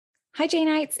Hi,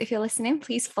 Janeites. If you're listening,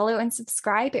 please follow and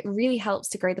subscribe. It really helps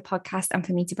to grow the podcast and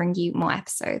for me to bring you more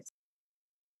episodes.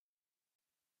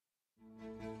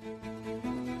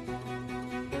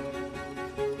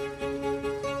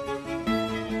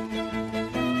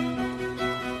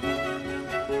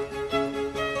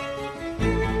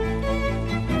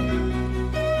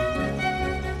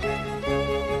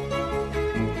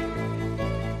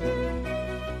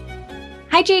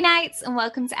 Hi, Janeites, and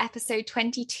welcome to episode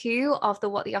 22 of the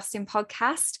What the Austen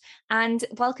podcast, and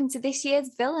welcome to this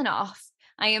year's Villain Off.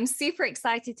 I am super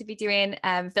excited to be doing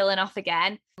Villain Off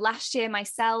again. Last year,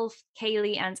 myself,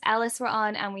 Caily and Ellis were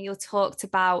on, and we all talked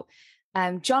about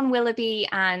John Willoughby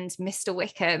and Mr.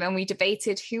 Wickham, and we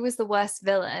debated who was the worst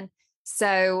villain.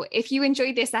 So if you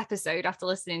enjoyed this episode after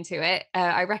listening to it,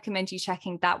 I recommend you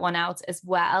checking that one out as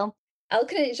well. Elle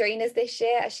couldn't join us this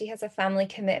year as she has a family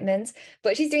commitment,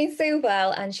 but she's doing so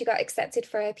well and she got accepted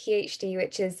for her PhD,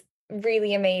 which is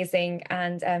really amazing.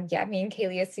 And me and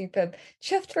Caily are super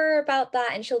chuffed for her about that,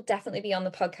 and she'll definitely be on the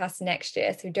podcast next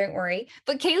year, so don't worry.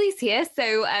 But Kayleigh's here,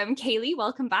 so Caily,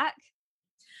 welcome back.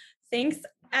 Thanks,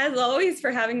 as always,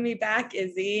 for having me back,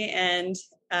 Izzy. And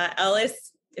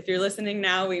Ellis, if you're listening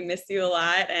now, we miss you a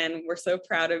lot and we're so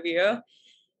proud of you.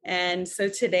 And so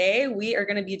today we are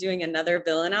going to be doing another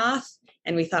villain off,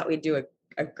 and we thought we'd do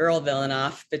a girl villain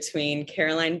off between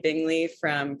Caroline Bingley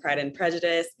from Pride and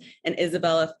Prejudice and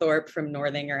Isabella Thorpe from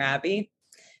Northanger Abbey.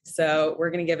 So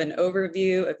we're going to give an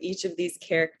overview of each of these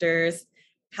characters,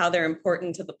 how they're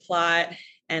important to the plot,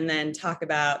 and then talk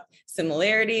about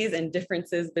similarities and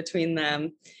differences between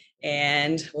them.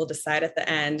 And we'll decide at the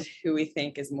end who we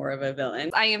think is more of a villain.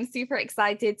 I am super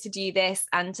excited to do this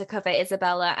and to cover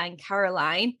Isabella and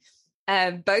Caroline.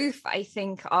 Both, I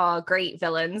think, are great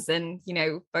villains and,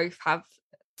 both have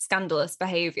scandalous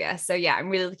behavior. So yeah, I'm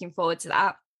really looking forward to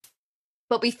that.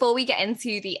 But before we get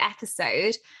into the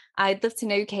episode, I'd love to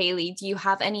know, Caily, do you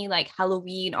have any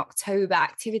Halloween, October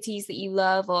activities that you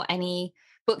love, or any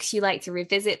books you like to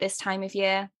revisit this time of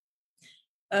year?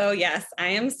 Oh, yes. I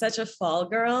am such a fall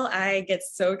girl. I get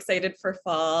so excited for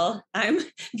fall. I'm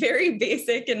very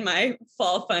basic in my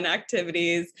fall fun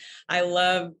activities. I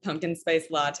love pumpkin spice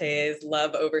lattes,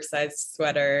 love oversized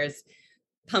sweaters,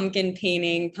 pumpkin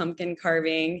painting, pumpkin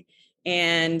carving.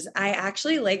 And I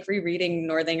actually like rereading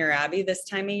Northanger Abbey this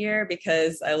time of year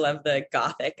because I love the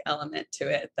Gothic element to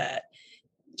it that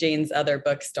Jane's other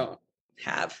books don't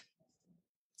have.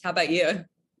 How about you?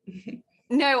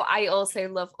 No, I also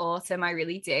love autumn. I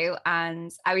really do.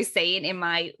 And I was saying in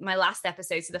my last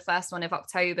episode, so the first one of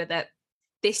October, that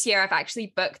this year I've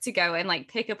actually booked to go and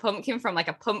pick a pumpkin from a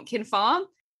pumpkin farm.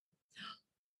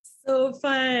 So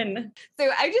fun.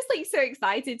 So I'm just so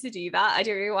excited to do that. I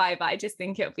don't know why, but I just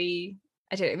think it'll be,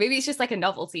 I don't know, maybe it's just a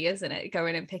novelty, isn't it?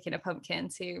 Going and picking a pumpkin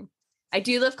too. I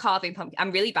do love carving pumpkin.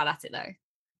 I'm really bad at it though.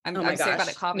 I'm so bad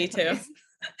at carving. Me too.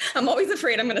 I'm always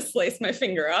afraid I'm going to slice my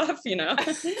finger off,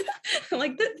 I'm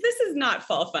like, this is not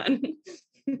fall fun.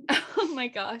 Oh my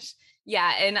gosh.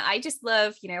 Yeah. And I just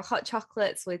love, hot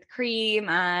chocolates with cream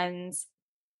and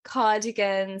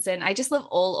cardigans. And I just love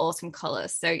all autumn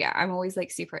colors. So yeah, I'm always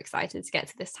super excited to get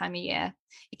to this time of year.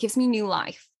 It gives me new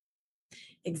life.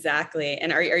 Exactly.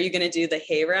 And are you going to do the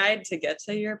hayride to get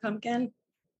to your pumpkin?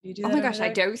 You do that? Oh my gosh. I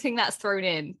don't think that's thrown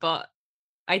in, but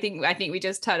I think we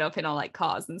just turn up in our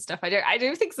cars and stuff. I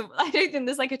don't think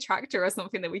there's a tractor or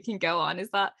something that we can go on. Is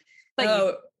that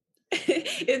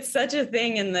it's such a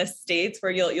thing in the States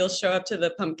where you'll show up to the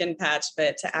pumpkin patch,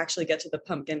 but to actually get to the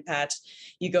pumpkin patch,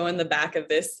 you go in the back of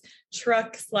this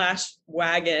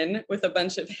truck/wagon with a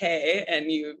bunch of hay,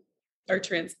 and you are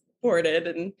transported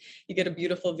and you get a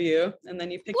beautiful view, and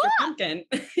then you pick your pumpkin.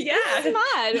 Yeah. That's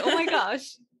mad. Oh my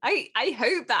gosh. I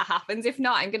hope that happens. If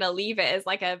not, I'm going to leave it as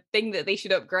a thing that they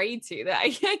should upgrade to, that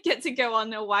I get to go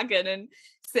on a wagon and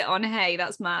sit on hay.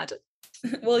 That's mad.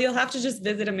 Well, you'll have to just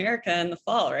visit America in the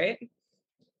fall, right?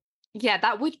 Yeah,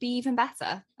 that would be even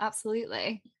better.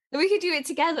 Absolutely. We could do it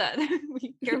together.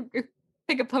 We go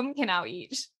pick a pumpkin out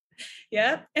each.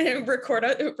 Yeah, and record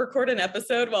an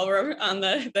episode while we're on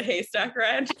the haystack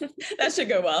ride. That should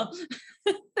go well.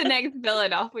 The next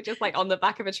villain off, we're just on the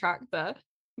back of a tractor.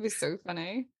 It was so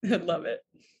funny. I'd love it.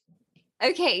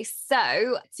 Okay,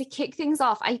 so to kick things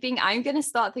off, I think I'm going to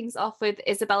start things off with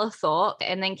Isabella Thorpe,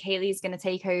 and then Caily's going to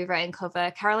take over and cover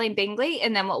Caroline Bingley.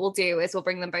 And then what we'll do is we'll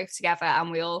bring them both together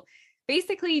and we'll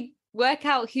basically work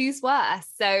out who's worse.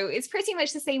 So it's pretty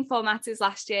much the same format as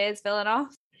last year's Villain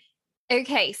Off.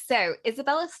 Okay, so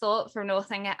Isabella Thorpe from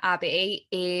Northanger Abbey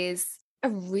is a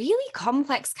really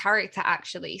complex character,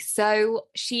 actually. So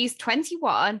she's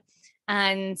 21.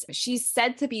 And she's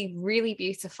said to be really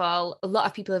beautiful. A lot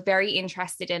of people are very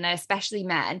interested in her, especially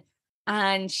men.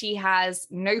 and she has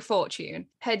no fortune.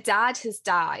 Her dad has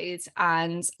died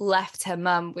and left her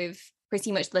mum with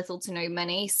pretty much little to no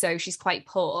money, so she's quite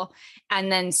poor.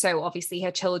 And then so obviously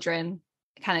her children,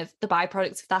 kind of the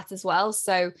byproducts of that as well.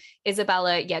 So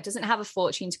Isabella, doesn't have a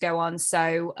fortune to go on.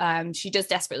 So she does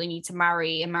desperately need to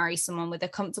marry someone with a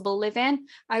comfortable living,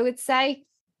 I would say.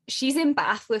 She's in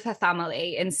Bath with her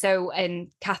family. And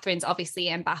Catherine's obviously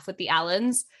in Bath with the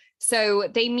Allens. So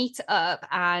they meet up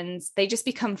and they just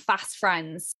become fast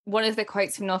friends. One of the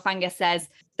quotes from Northanger says,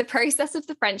 "The process of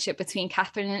the friendship between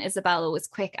Catherine and Isabella was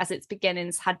quick as its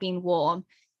beginnings had been warm.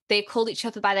 They called each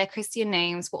other by their Christian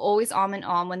names, were always arm in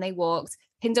arm when they walked,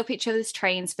 pinned up each other's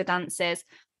trains for dances,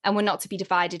 and were not to be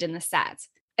divided in the set."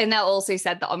 And that also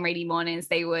said that on rainy mornings,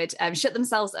 they would shut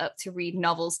themselves up to read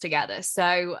novels together.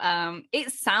 So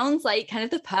it sounds like kind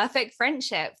of the perfect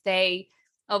friendship. They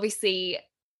obviously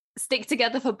stick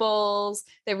together for balls.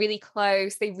 They're really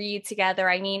close. They read together.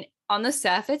 I mean, on the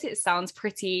surface, it sounds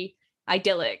pretty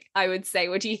idyllic, I would say.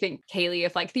 What do you think, Caily,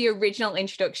 of like the original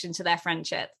introduction to their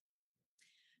friendship?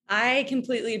 I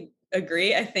completely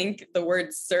agree. I think the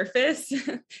word surface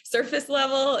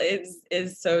level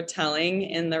is so telling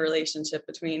in the relationship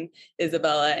between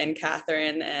Isabella and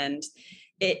Catherine. And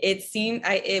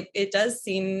it does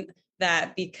seem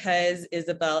that because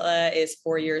Isabella is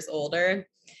 4 years older,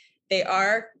 they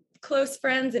are close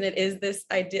friends and it is this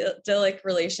idyllic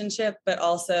relationship, but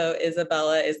also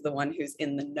Isabella is the one who's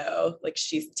in the know. Like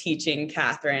she's teaching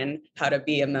Catherine how to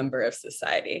be a member of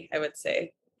society, I would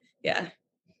say. Yeah.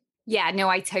 Yeah, no,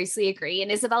 I totally agree.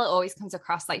 And Isabella always comes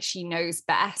across like she knows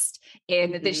best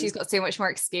in that she's got so much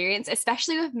more experience,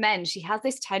 especially with men. She has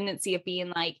this tendency of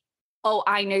being like, oh,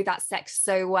 I know that sex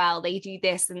so well. They do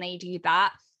this and they do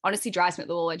that. Honestly, drives me up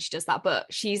the wall when she does that.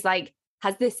 But she's like,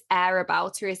 has this air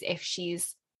about her as if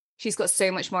she's got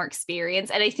so much more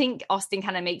experience. And I think Austen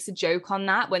kind of makes a joke on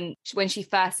that when she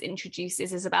first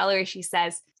introduces Isabella. She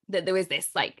says that there was this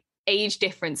like age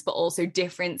difference, but also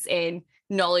difference in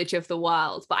knowledge of the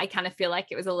world. But I kind of feel like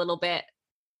it was a little bit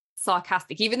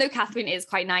sarcastic. Even though Catherine is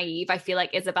quite naive, I feel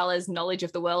like Isabella's knowledge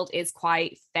of the world is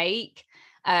quite fake,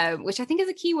 which I think is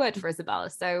a key word for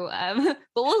Isabella. So,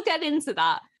 but we'll get into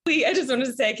that. I just wanted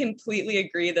to say I completely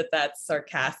agree that that's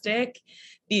sarcastic,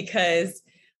 because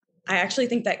I actually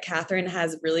think that Catherine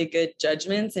has really good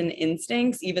judgments and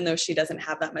instincts, even though she doesn't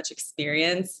have that much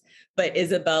experience. But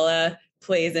Isabella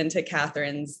plays into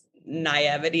Catherine's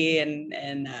naivety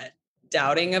and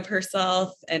doubting of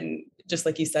herself. And just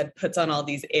like you said, puts on all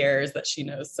these airs that she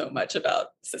knows so much about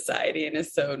society and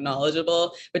is so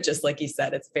knowledgeable. But just like you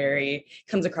said,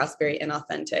 comes across very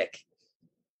inauthentic.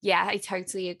 Yeah, I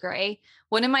totally agree.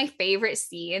 One of my favorite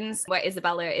scenes where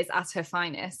Isabella is at her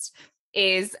finest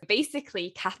is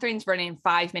basically Catherine's running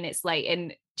 5 minutes late,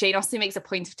 and Jane Austen makes a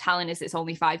point of telling us it's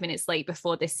only 5 minutes late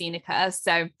before this scene occurs.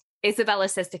 So Isabella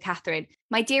says to Catherine,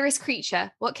 "My dearest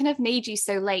creature, what can have made you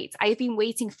so late? I have been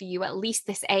waiting for you at least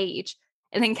this age."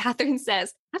 And then Catherine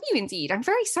says, "Have you indeed? I'm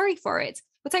very sorry for it,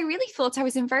 but I really thought I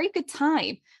was in very good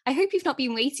time. I hope you've not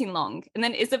been waiting long." And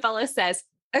then Isabella says,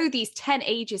 "Oh, these 10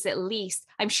 ages at least.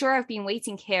 I'm sure I've been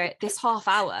waiting here this half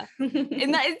hour." And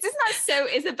isn't that so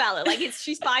Isabella? Like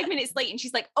she's 5 minutes late and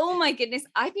she's like, "Oh my goodness,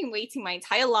 I've been waiting my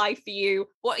entire life for you.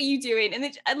 What are you doing?" And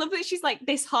then I love that she's like,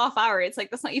 this half hour. It's like,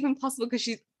 that's not even possible, because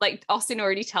she's like, Austen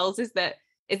already tells us that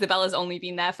Isabella's only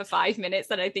been there for 5 minutes.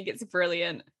 And I think it's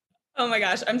brilliant. Oh my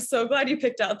gosh. I'm so glad you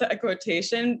picked out that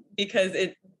quotation, because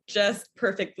it just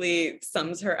perfectly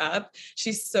sums her up.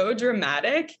 She's so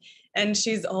dramatic. And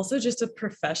she's also just a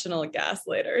professional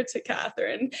gaslighter to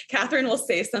Catherine. Catherine will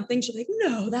say something. She's like,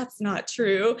 "No, that's not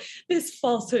true. This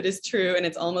falsehood is true." And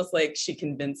it's almost like she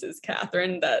convinces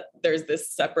Catherine that there's this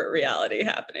separate reality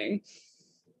happening.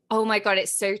 Oh my God,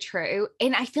 it's so true.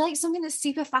 And I feel like something that's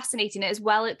super fascinating as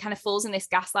well, it kind of falls in this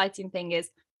gaslighting thing, is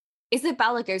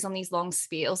Isabella goes on these long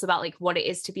spiels about like what it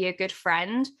is to be a good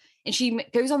friend. And she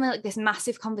goes on like this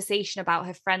massive conversation about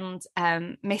her friend,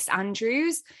 Miss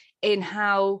Andrews, in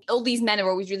how all these men are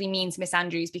always really mean to Miss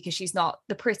Andrews because she's not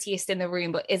the prettiest in the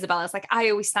room. But Isabella's like, "I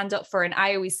always stand up for her, and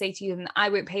I always say to them that I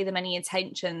won't pay them any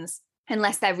attentions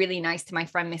unless they're really nice to my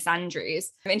friend Miss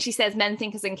Andrews." And she says, "Men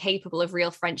think us incapable of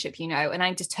real friendship, and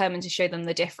I'm determined to show them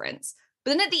the difference."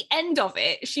 But then at the end of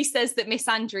it, she says that Miss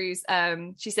Andrews,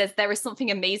 she says there is something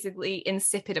amazingly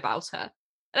insipid about her.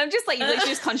 And I'm just like, you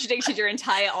literally just contradicted your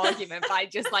entire argument by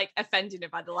just like offending her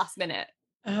by the last minute.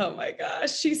 Oh my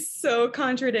gosh, she's so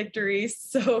contradictory,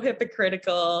 so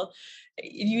hypocritical.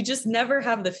 You just never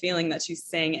have the feeling that she's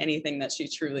saying anything that she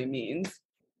truly means.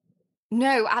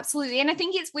 No, absolutely. And I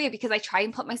think it's weird because I try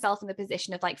and put myself in the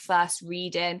position of like first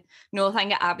reading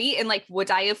Northanger Abbey, and like,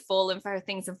 would I have fallen for her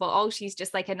things and thought, oh, she's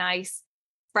just like a nice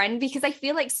friend, because I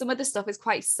feel like some of the stuff is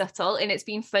quite subtle, and it's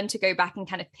been fun to go back and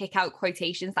kind of pick out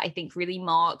quotations that I think really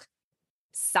mark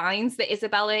signs that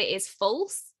Isabella is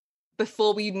false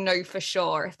before we know for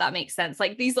sure, if that makes sense.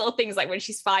 Like these little things, like when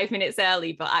she's 5 minutes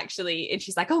early, but actually, and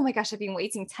she's like, oh my gosh, I've been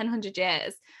waiting 1,000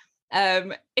 years.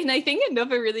 And I think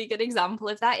another really good example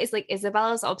of that is like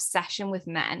Isabella's obsession with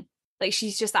men. Like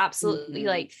she's just absolutely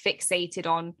like fixated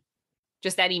on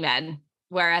just any men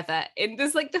wherever. And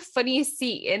there's like the funniest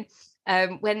scene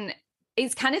when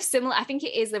it's kind of similar. I think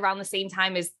it is around the same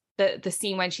time as the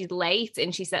scene when she's late,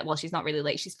 and she said, well, she's not really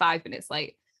late, she's 5 minutes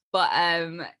late, but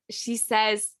she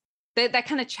says they're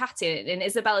kind of chatting, and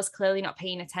Isabella's clearly not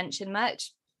paying attention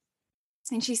much,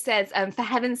 and she says, for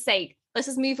heaven's sake, let's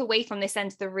just move away from this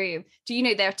end of the room. Do you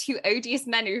know there are two odious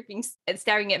men who've been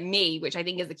staring at me, which I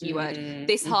think is the key word,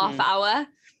 this half hour.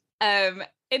 And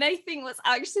I think what's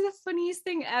actually the funniest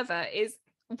thing ever is,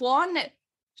 one,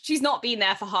 she's not been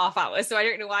there for half hour, so I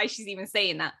don't know why she's even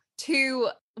saying that. Two,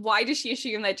 why does she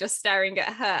assume they're just staring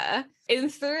at her?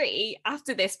 And three,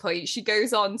 after this point, she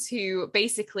goes on to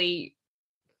basically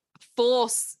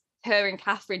force her and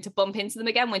Catherine to bump into them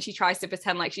again when she tries to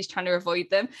pretend like she's trying to avoid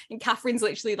them. And Catherine's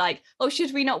literally like, oh,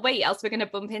 should we not wait? Else we're going to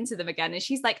bump into them again. And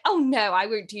she's like, oh, no, I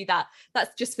won't do that.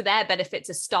 That's just for their benefit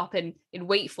to stop and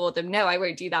wait for them. No, I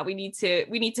won't do that. We need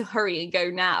to hurry and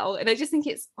go now. And I just think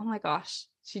it's, oh my gosh,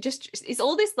 it's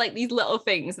all this, like these little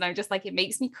things. And I'm just like, it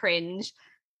makes me cringe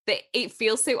that it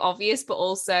feels so obvious, but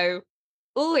also,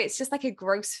 oh, it's just like a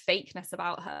gross fakeness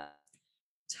about her.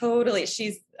 Totally.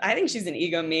 I think she's an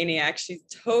egomaniac. She's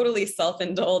totally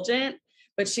self-indulgent,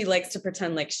 but she likes to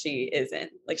pretend like she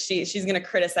isn't. Like she's going to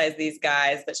criticize these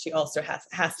guys, but she also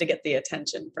has to get the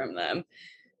attention from them.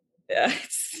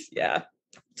 Yeah,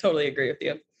 totally agree with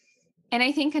you. And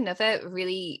I think another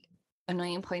really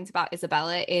annoying point about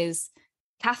Isabella is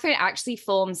Catherine actually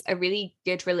forms a really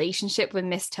good relationship with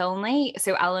Miss Tilney,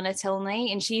 so Eleanor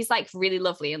Tilney, and she's like really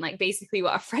lovely and like basically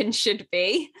what a friend should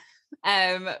be.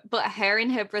 But her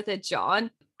and her brother John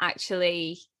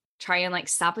actually try and like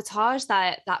sabotage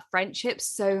that friendship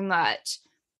so much.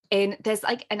 And there's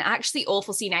like an actually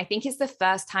awful scene. I think it's the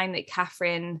first time that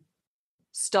Catherine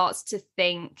starts to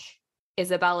think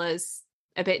Isabella's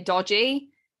a bit dodgy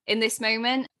in this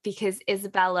moment, because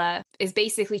Isabella is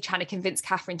basically trying to convince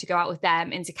Catherine to go out with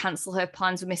them and to cancel her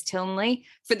plans with Miss Tilney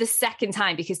for the second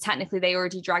time, because technically they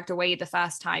already dragged away the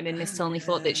first time, and Miss Tilney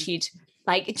thought that she'd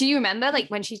like, do you remember like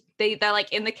when they're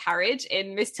like in the carriage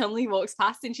and Miss Tilney walks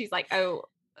past and she's like, oh,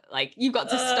 like you've got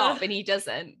to stop, and he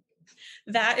doesn't.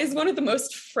 That is one of the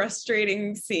most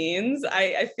frustrating scenes.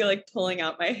 I feel like pulling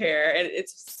out my hair, and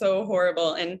it's so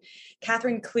horrible. And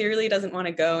Catherine clearly doesn't want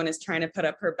to go and is trying to put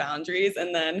up her boundaries.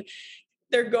 And then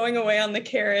they're going away on the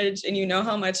carriage, and you know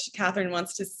how much Catherine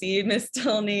wants to see Miss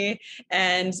Tilney.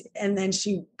 And then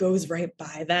she goes right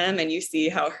by them, and you see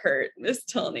how hurt Miss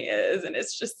Tilney is. And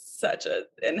it's just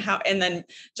and then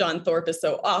John Thorpe is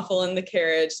so awful in the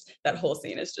carriage. That whole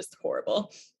scene is just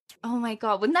horrible. Oh my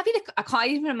God. Wouldn't that be I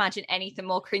can't even imagine anything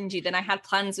more cringy than I had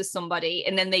plans with somebody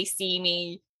and then they see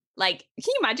me, like, can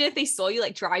you imagine if they saw you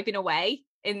like driving away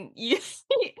and you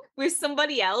with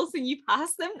somebody else and you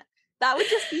pass them? That'd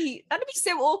be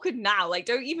so awkward now. Like,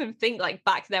 don't even think like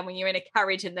back then when you're in a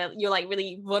carriage and you're like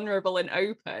really vulnerable and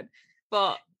open.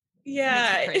 But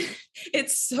yeah,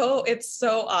 it's so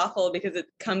awful because it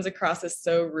comes across as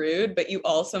so rude, but you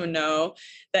also know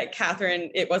that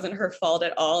Catherine, it wasn't her fault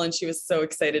at all. And she was so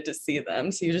excited to see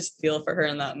them. So you just feel for her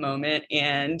in that moment.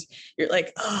 And you're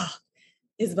like, oh,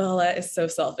 Isabella is so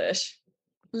selfish.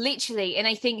 Literally. And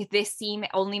I think this scene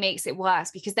only makes it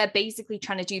worse because they're basically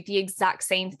trying to do the exact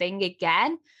same thing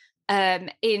again.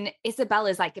 In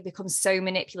Isabella's like, it becomes so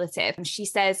manipulative. And she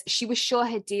says she was sure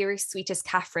her dearest, sweetest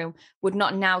Catherine would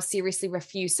not now seriously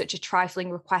refuse such a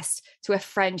trifling request to a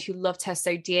friend who loved her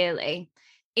so dearly.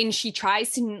 And she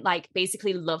tries to like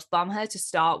basically love bomb her to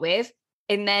start with.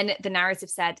 And then the narrative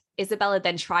said, Isabella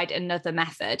then tried another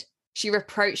method. She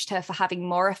reproached her for having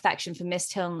more affection for Miss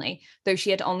Tilney, though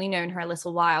she had only known her a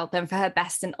little while, than for her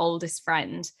best and oldest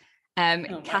friend.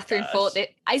 Catherine thought that,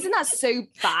 isn't that so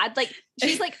bad? Like,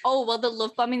 she's like, oh, well, the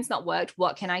love bombing's not worked.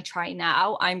 What can I try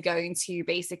now? I'm going to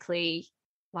basically,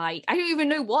 like, I don't even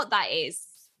know what that is.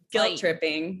 Guilt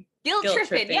tripping. Guilt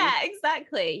tripping. Yeah,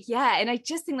 exactly. Yeah. And I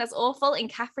just think that's awful. And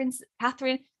Catherine,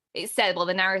 it said, well,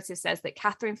 the narrative says that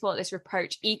Catherine thought this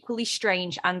reproach equally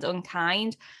strange and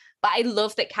unkind. But I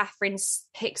love that Catherine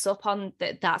picks up on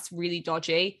that that's really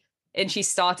dodgy. And she's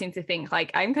starting to think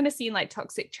like, I'm kind of seeing like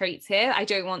toxic traits here. I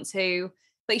don't want to,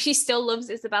 like, she still loves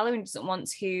Isabella and doesn't want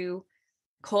to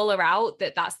call her out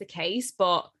that that's the case.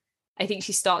 But I think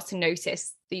she starts to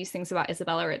notice these things about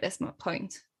Isabella at this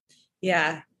point.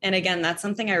 Yeah. And again, that's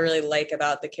something I really like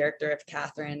about the character of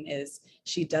Catherine is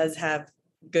she does have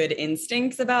good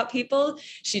instincts about people.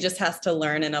 She just has to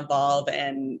learn and evolve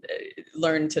and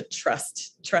learn to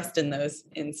trust in those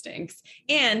instincts.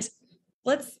 And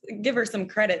let's give her some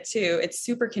credit too. It's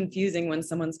super confusing when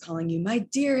someone's calling you my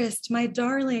dearest, my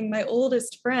darling, my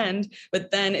oldest friend,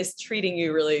 but then is treating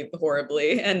you really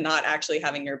horribly and not actually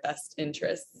having your best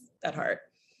interests at heart.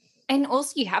 And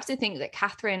also you have to think that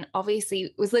Catherine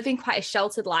obviously was living quite a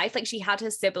sheltered life. Like she had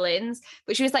her siblings,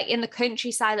 but she was like in the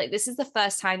countryside. Like this is the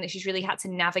first time that she's really had to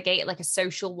navigate like a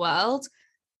social world.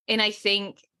 And I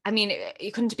think, I mean,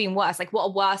 it couldn't have been worse. Like what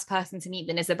a worse person to meet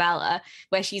than Isabella,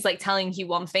 where she's like telling you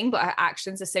one thing, but her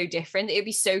actions are so different. It would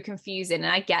be so confusing.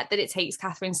 And I get that it takes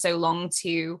Catherine so long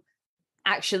to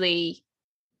actually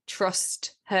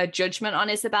trust her judgment on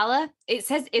Isabella. It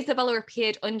says Isabella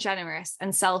appeared ungenerous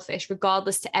and selfish,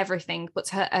 regardless to everything but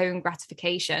to her own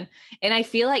gratification. And I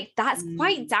feel like that's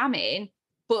quite damning,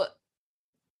 but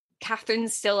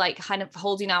Catherine's still like kind of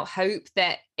holding out hope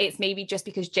that it's maybe just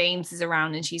because James is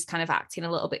around and she's kind of acting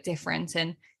a little bit different.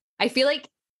 And I feel like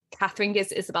Catherine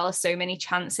gives Isabella so many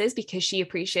chances because she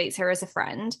appreciates her as a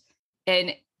friend.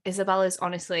 And Isabella's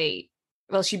honestly,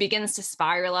 well, she begins to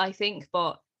spiral, I think,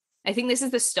 but I think this is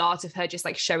the start of her just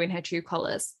like showing her true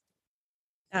colors.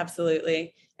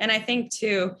 Absolutely. And I think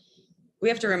too, we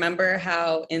have to remember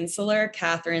how insular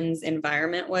Catherine's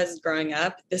environment was growing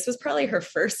up. This was probably her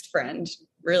first friend,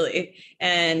 really.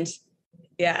 And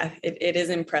yeah, it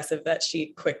is impressive that she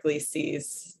quickly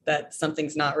sees that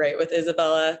something's not right with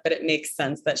Isabella, but it makes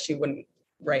sense that she wouldn't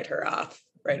write her off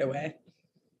right away.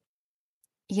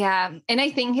 Yeah. And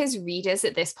I think as readers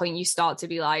at this point, you start to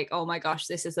be like, oh my gosh,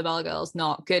 this Isabella girl's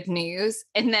not good news.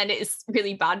 And then it's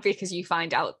really bad because you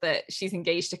find out that she's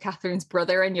engaged to Catherine's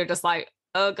brother and you're just like,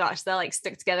 oh gosh, they're like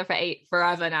stuck together for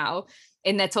forever now.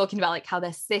 And they're talking about like how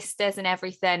they're sisters and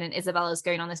everything. And Isabella's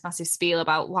going on this massive spiel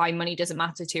about why money doesn't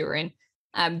matter to her.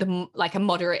 And like a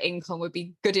moderate income would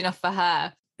be good enough for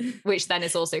her, which then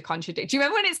is also contradicted. Do you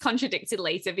remember when it's contradicted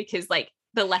later? Because like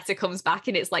the letter comes back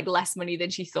and it's like less money than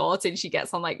she thought. And she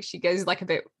gets on like, she gets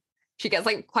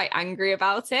like quite angry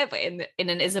about it, but in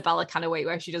an Isabella kind of way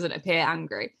where she doesn't appear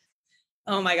angry.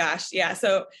 Oh my gosh. Yeah.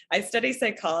 So I study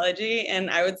psychology,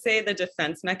 and I would say the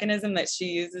defense mechanism that she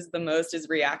uses the most is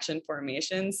reaction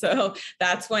formation. So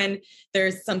that's when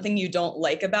there's something you don't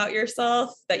like about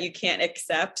yourself that you can't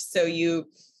accept. So you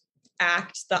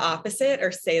act the opposite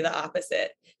or say the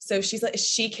opposite. So she's like,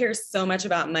 she cares so much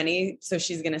about money. So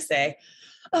she's going to say,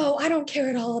 oh, I don't care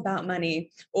at all about money.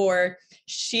 Or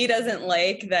she doesn't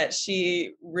like that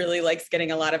she really likes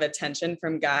getting a lot of attention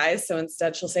from guys. So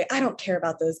instead she'll say, I don't care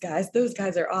about those guys. Those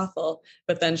guys are awful.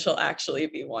 But then she'll actually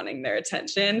be wanting their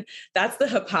attention. That's the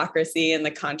hypocrisy and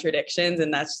the contradictions.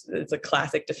 And it's a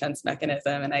classic defense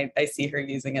mechanism. And I see her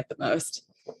using it the most.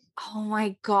 Oh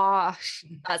my gosh.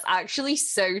 That's actually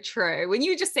so true. When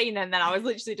you were just saying that, then I was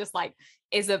literally just like,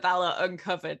 Isabella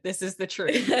uncovered. This is the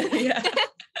truth. Yeah.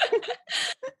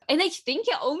 And I think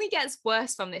it only gets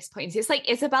worse from this point. It's like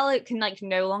Isabella can like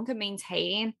no longer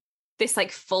maintain this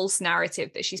like false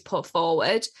narrative that she's put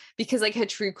forward because like her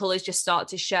true colors just start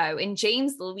to show. And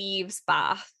James leaves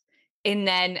Bath, and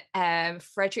then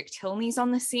Frederick Tilney's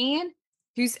on the scene,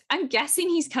 who's, I'm guessing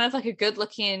he's kind of like a good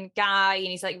looking guy and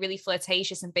he's like really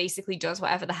flirtatious and basically does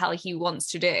whatever the hell he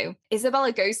wants to do.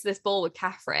 Isabella goes to this ball with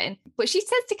Catherine, but she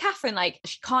says to Catherine, like,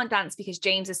 she can't dance because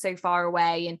James is so far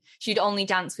away and she'd only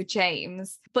dance with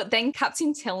James. But then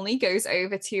Captain Tilney goes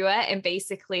over to her and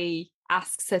basically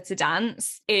asks her to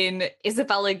dance, and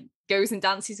Isabella goes and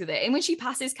dances with it. And when she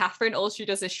passes Catherine, all she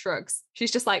does is shrugs.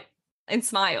 She's just like, and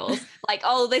smiles like,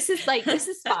 oh, this is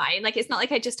fine. Like, it's not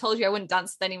like I just told you I wouldn't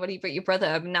dance with anybody but your brother.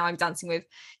 And now I'm dancing with,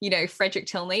 Frederick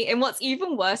Tilney. And what's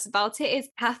even worse about it is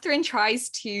Catherine tries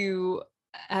to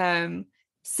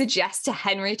suggest to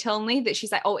Henry Tilney that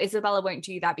she's like, oh, Isabella won't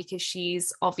do that because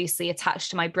she's obviously attached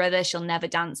to my brother. She'll never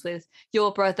dance with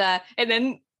your brother. And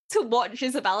then to watch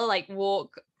Isabella like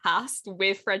walk past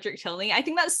with Frederick Tilney, I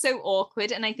think that's so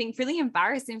awkward, and I think really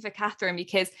embarrassing for Catherine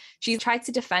because she's tried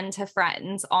to defend her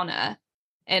friend's honor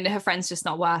and her friend's just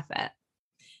not worth it.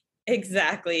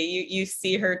 Exactly. You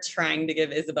see her trying to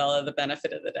give Isabella the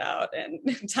benefit of the doubt, and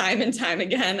time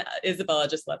again, Isabella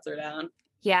just lets her down.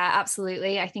 Yeah,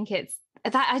 absolutely. I think it's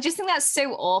that. I just think that's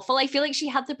so awful. I feel like she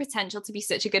had the potential to be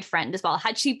such a good friend as well.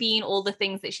 Had she been all the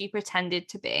things that she pretended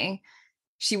to be,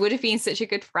 she would have been such a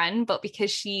good friend, but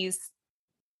because she's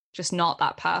just not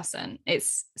that person,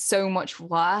 it's so much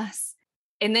worse.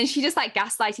 And then she does that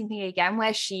gaslighting thing again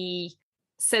where she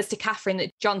says to Catherine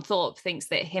that John Thorpe thinks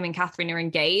that him and Catherine are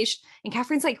engaged. And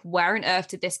Catherine's like, where on earth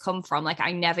did this come from? Like,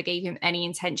 I never gave him any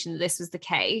intention that this was the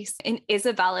case. And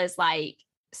Isabella's like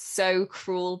so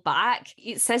cruel back.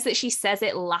 It says that she says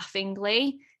it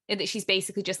laughingly, and that she's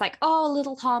basically just like, oh, a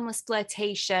little harmless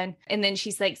flirtation. And then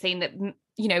she's like saying that,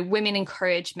 you know, women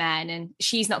encourage men, and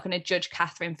she's not going to judge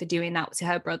Catherine for doing that to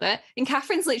her brother. And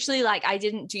Catherine's literally like, I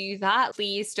didn't do that.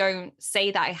 Please don't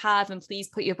say that I have, and please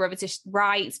put your brother to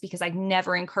rights, because I've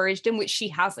never encouraged him, which she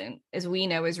hasn't, as we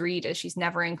know as readers. She's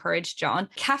never encouraged John.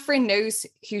 Catherine knows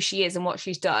who she is and what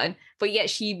she's done, but yet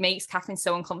she makes Catherine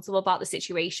so uncomfortable about the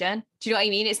situation. Do you know what I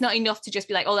mean? It's not enough to just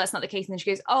be like, oh, that's not the case. And then she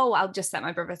goes, oh, I'll just set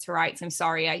my brother to rights. I'm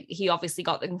sorry. He obviously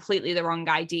got completely the wrong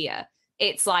idea.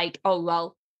 It's like, oh,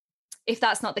 well, if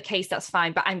that's not the case, that's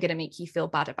fine, but I'm going to make you feel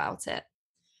bad about it.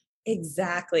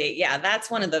 Exactly. Yeah, that's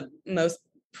one of the most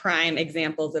prime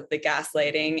examples of the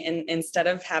gaslighting. And instead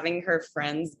of having her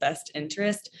friend's best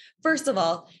interest, first of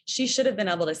all, she should have been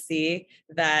able to see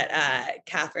that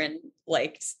Catherine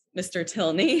liked Mr.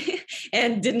 Tilney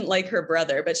and didn't like her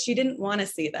brother, but she didn't want to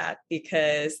see that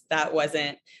because that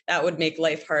would make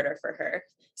life harder for her.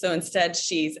 So instead,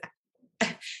 she's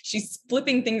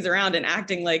flipping things around and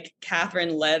acting like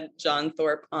Catherine led John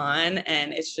Thorpe on.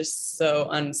 And it's just so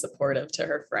unsupportive to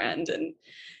her friend. And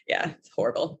yeah, it's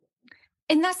horrible.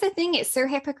 And that's the thing. It's so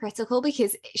hypocritical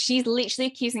because she's literally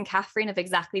accusing Catherine of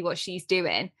exactly what she's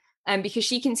doing. And because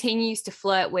she continues to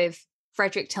flirt with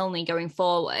Frederick Tilney going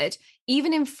forward,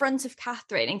 even in front of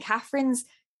Catherine. And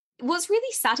what's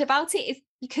really sad about it is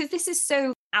because this is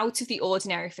so out of the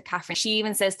ordinary for Catherine. She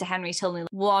even says to Henry Tilney,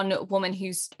 one woman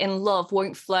who's in love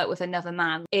won't flirt with another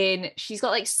man. And she's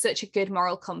got like such a good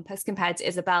moral compass compared to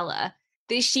Isabella,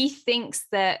 that she thinks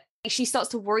that she starts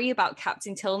to worry about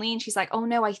Captain Tilney. And she's like, oh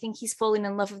no, I think he's falling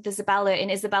in love with Isabella. And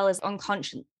Isabella's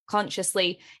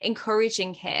unconsciously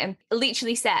encouraging him. It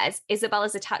literally says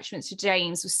Isabella's attachment to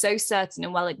James was so certain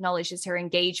and well acknowledged as her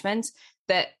engagement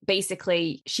that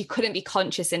basically she couldn't be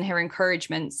conscious in her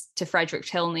encouragements to Frederick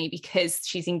Tilney because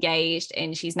she's engaged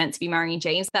and she's meant to be marrying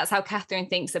James. That's how Catherine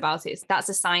thinks about it. That's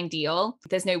a signed deal.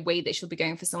 There's no way that she'll be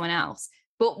going for someone else.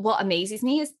 But what amazes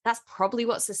me is that's probably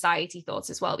what society thought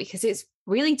as well, because it's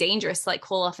really dangerous to like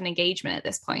call off an engagement at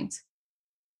this point.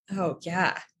 Oh,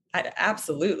 yeah.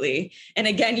 Absolutely. And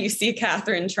again, you see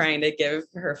Catherine trying to give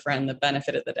her friend the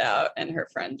benefit of the doubt, and her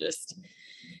friend just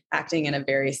acting in a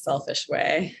very selfish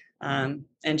way. And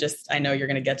just, I know you're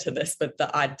going to get to this, but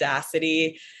the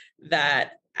audacity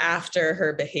that after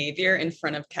her behavior in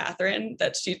front of Catherine,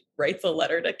 that she writes a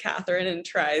letter to Catherine and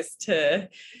tries to,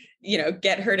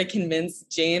 get her to convince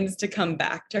James to come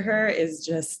back to her is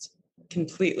just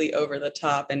completely over the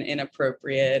top and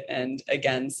inappropriate. And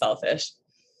again, selfish.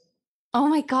 Oh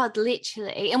my God,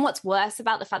 literally. And what's worse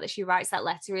about the fact that she writes that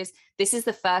letter is this is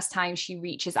the first time she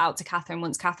reaches out to Catherine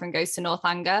once Catherine goes to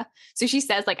Northanger. So she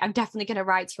says, like, I'm definitely going to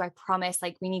write to you. I promise.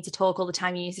 Like, we need to talk all the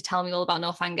time. You need to tell me all about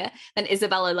Northanger. Then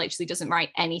Isabella literally doesn't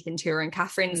write anything to her. And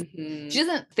Catherine's, she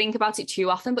doesn't think about it too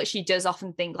often, but she does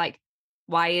often think, like,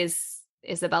 why is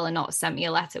Isabella not sent me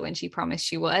a letter when she promised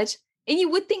she would? And you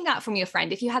would think that from your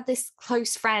friend. If you had this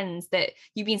close friends that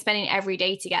you've been spending every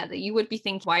day together, you would be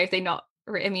thinking, why have they not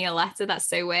written me a letter? That's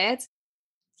so weird.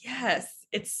 Yes,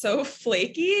 it's so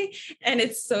flaky and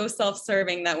it's so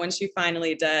self-serving that when she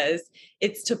finally does,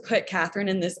 it's to put Catherine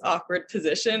in this awkward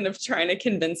position of trying to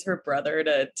convince her brother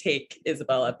to take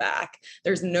Isabella back.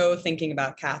 There's no thinking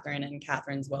about Catherine and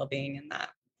Catherine's well-being in that.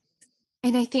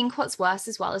 And I think what's worse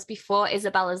as well is before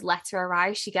Isabella's letter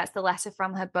arrives, she gets the letter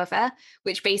from her brother,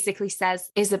 which basically says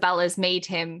Isabella's made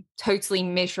him totally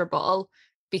miserable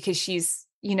because she's,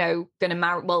 going to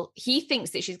marry. Well, he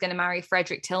thinks that she's going to marry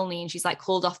Frederick Tilney and she's like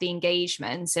called off the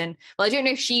engagement. And well, I don't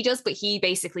know if she does, but he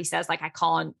basically says like, I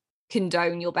can't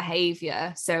condone your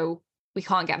behavior. So we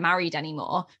can't get married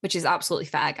anymore, which is absolutely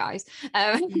fair, guys.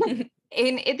 At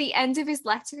the end of his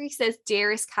letter, he says,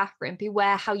 dearest Catherine,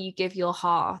 beware how you give your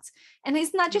heart. And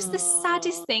isn't that just the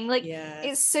saddest thing? Like, yes.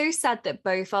 It's so sad that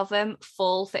both of them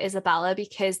fall for Isabella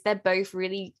because they're both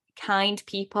really kind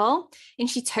people. And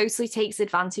she totally takes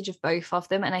advantage of both of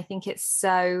them. And I think it's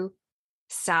so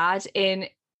sad. In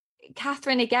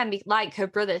Catherine, again, like her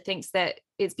brother, thinks that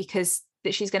it's because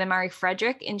that she's going to marry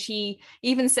Frederick. And she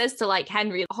even says to like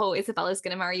Henry, oh, Isabella's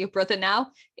going to marry your brother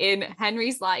now. And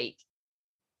Henry's like,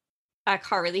 I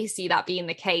can't really see that being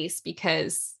the case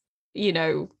because,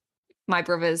 my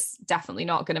brother's definitely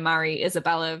not going to marry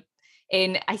Isabella.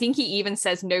 And I think he even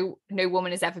says no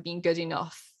woman has ever been good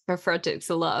enough for Frederick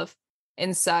to love.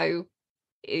 And so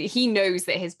he knows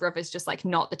that his brother's just like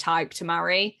not the type to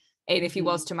marry. And if he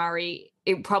was to marry,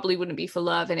 it probably wouldn't be for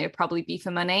love and it would probably be for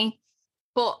money.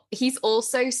 But he's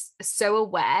also so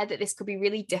aware that this could be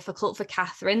really difficult for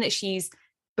Catherine, that she's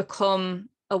become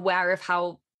aware of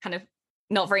how kind of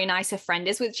not very nice her friend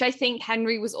is, which I think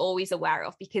Henry was always aware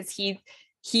of, because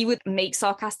he would make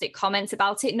sarcastic comments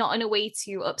about it, not in a way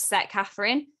to upset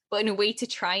Catherine, but in a way to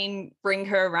try and bring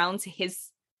her around to his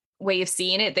way of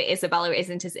seeing it, that Isabella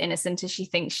isn't as innocent as she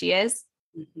thinks she is.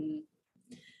 Mm-hmm.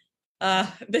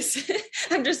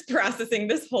 I'm just processing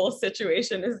this whole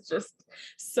situation is just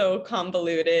so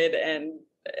convoluted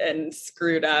and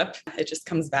screwed up. It just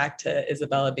comes back to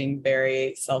Isabella being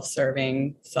very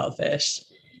self-serving, selfish,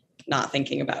 not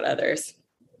thinking about others.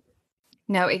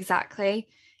 No, exactly.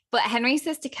 But Henry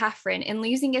says to Catherine, in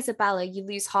losing Isabella, you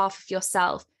lose half of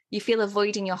yourself. You feel a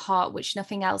void in your heart, which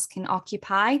nothing else can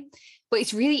occupy. But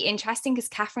it's really interesting because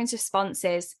Catherine's response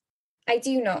is, I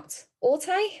do not. Ought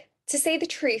I? To say the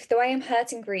truth, though I am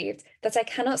hurt and grieved, that I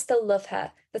cannot still love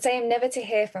her, that I am never to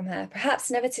hear from her, perhaps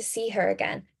never to see her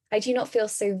again, I do not feel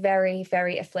so very,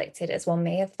 very afflicted as one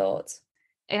may have thought.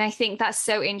 And I think that's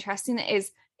so interesting.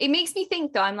 It makes me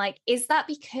think, though, I'm like, is that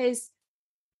because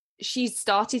she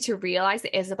started to realize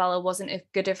that Isabella wasn't as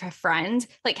good of her friend?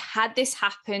 Like, had this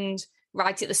happened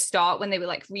right at the start when they were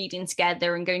like reading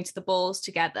together and going to the balls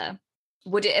together,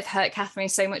 would it have hurt Catherine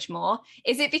so much more?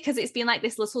 Is it because it's been like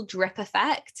this little drip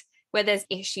effect where there's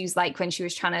issues like when she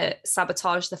was trying to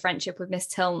sabotage the friendship with Miss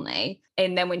Tilney,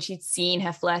 and then when she'd seen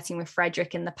her flirting with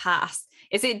Frederick in the past?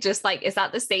 Is it just like, is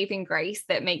that the saving grace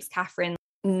that makes Catherine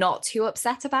not too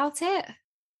upset about it?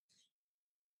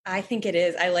 I think it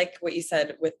is. I like what you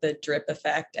said with the drip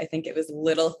effect. I think it was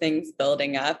little things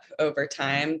building up over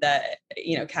time that,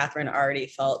 Catherine already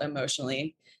felt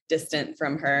emotionally distant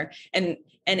from her. And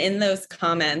in those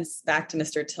comments back to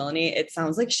Mr. Tilney, it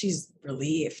sounds like she's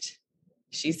relieved.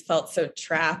 She's felt so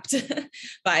trapped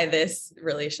by this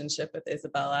relationship with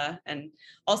Isabella. And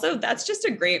also that's just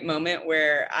a great moment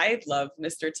where I love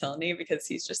Mr. Tilney because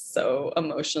he's just so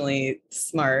emotionally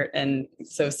smart and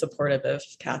so supportive of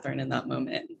Catherine in that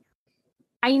moment.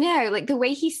 I know, like the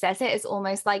way he says it is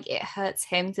almost like it hurts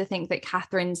him to think that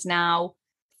Catherine's now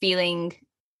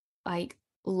like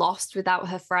lost without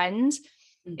her friend.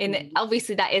 Mm-hmm. And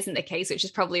obviously that isn't the case, which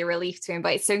is probably a relief to him,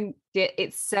 but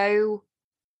it's so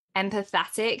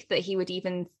empathetic that he would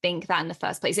even think that in the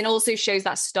first place. And also shows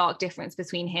that stark difference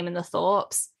between him and the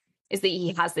Thorpes, is that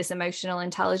he has this emotional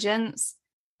intelligence,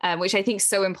 which I think is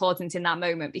so important in that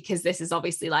moment, because this is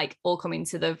obviously like all coming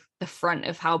to the front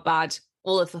of how bad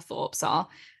all of the Thorpes are.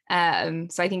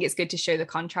 So I think it's good to show the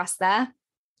contrast there.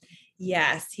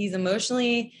 Yes, he's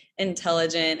emotionally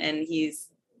intelligent, and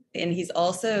he's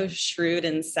also shrewd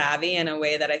and savvy in a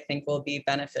way that I think will be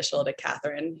beneficial to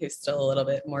Catherine, who's still a little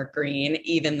bit more green,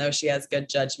 even though she has good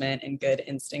judgment and good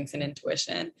instincts and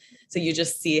intuition. So you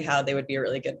just see how they would be a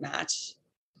really good match.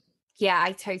 Yeah,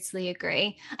 I totally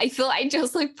agree. I feel I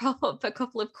just like prop up a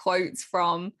couple of quotes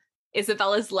from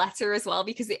Isabella's letter as well,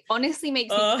 because it honestly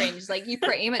makes me cringe. Like, you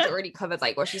pretty much already covered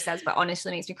like what she says, but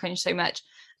honestly makes me cringe so much.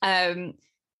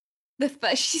 The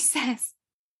first she says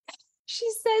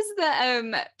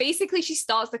that basically she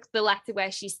starts the letter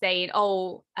where she's saying,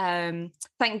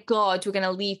 thank God we're going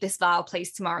to leave this vile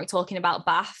place tomorrow, talking about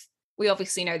Bath. We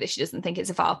obviously know that she doesn't think it's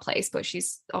a vile place, but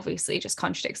she's obviously just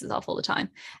contradicts herself all the time.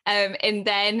 And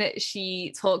then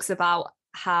she talks about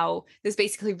how there's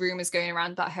basically rumors going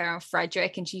around about her and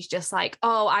Frederick, and she's just like,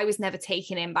 I was never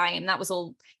taken in by him. That was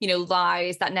all,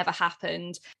 lies. That never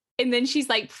happened. And then she's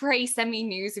like, pray send me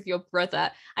news of your brother.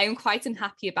 I am quite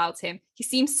unhappy about him. He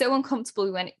seems so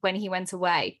uncomfortable when he went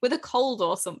away with a cold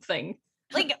or something.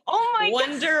 Like, oh my God.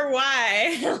 Wonder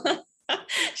why.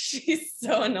 She's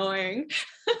so annoying.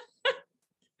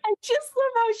 I just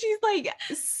love how she's like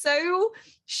so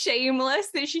shameless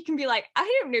that she can be like,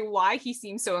 I don't know why he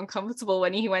seemed so uncomfortable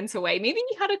when he went away. Maybe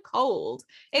he had a cold.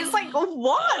 It's like,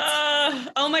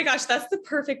 what? Oh my gosh, that's the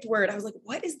perfect word. I was like,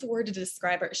 what is the word to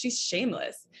describe her? She's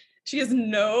shameless. She has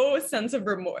no sense of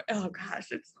remorse. Oh gosh,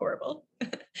 it's horrible.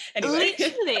 Anyway.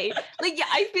 Literally. Like, yeah,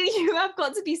 I feel you have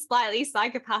got to be slightly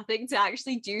psychopathic to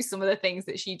actually do some of the things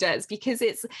that she does, because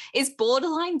it's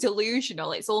borderline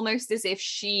delusional. It's almost as if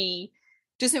she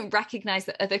doesn't recognize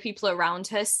that other people around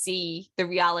her see the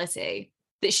reality,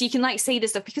 that she can like say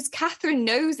this stuff, because Catherine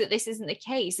knows that this isn't the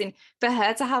case. And for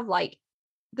her to have like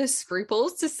the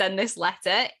scruples to send this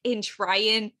letter and try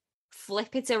and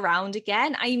flip it around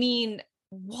again, I mean,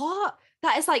 what?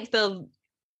 That is like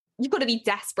you've got to be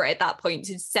desperate at that point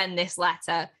to send this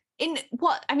letter.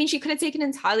 She could have taken an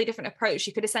entirely different approach.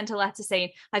 She could have sent a letter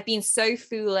saying, I've been so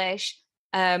foolish.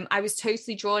 I was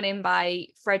totally drawn in by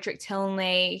Frederick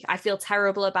Tilney. I feel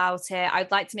terrible about it.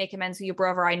 I'd like to make amends with your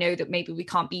brother. I know that maybe we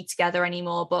can't be together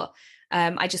anymore, but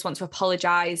I just want to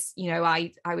apologize. You know,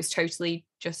 I was totally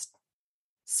just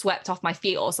swept off my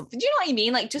feet or something. Do you know what I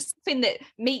mean? Like just something that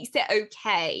makes it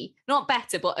okay, not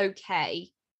better, but okay.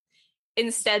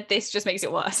 Instead, this just makes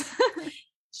it worse.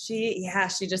 She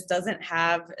just doesn't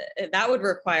have, that would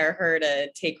require her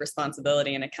to take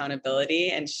responsibility and accountability.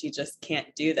 And she just can't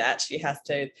do that. She has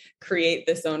to create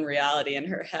this own reality in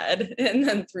her head. And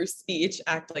then through speech,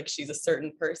 act like she's a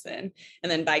certain person.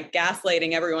 And then by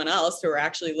gaslighting everyone else who are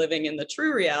actually living in the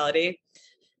true reality,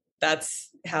 that's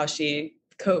how she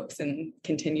copes and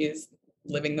continues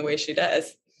living the way she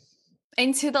does.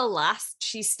 Into the last,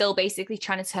 she's still basically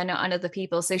trying to turn it on other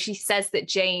people. So she says that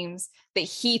that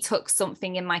he took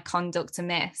something in my conduct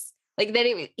amiss. Like that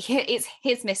it's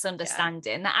his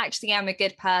misunderstanding, that actually I'm a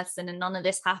good person and none of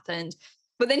this happened.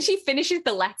 But then she finishes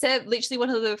the letter. Literally one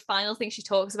of the final things she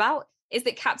talks about is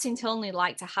that Captain Tilney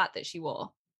liked a hat that she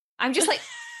wore. I'm just like...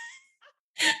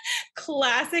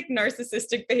 Classic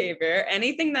narcissistic behavior.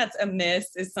 Anything that's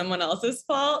amiss is someone else's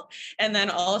fault. And then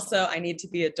also, I need to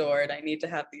be adored. I need to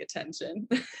have the attention.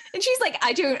 And she's like,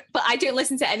 I don't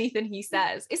listen to anything he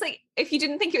says. It's like, if you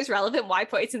didn't think it was relevant, why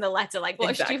put it in the letter? Like,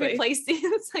 what a stupid place to...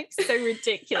 It's like so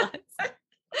ridiculous.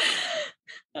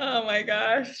 Oh my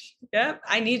gosh. Yep.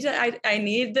 I need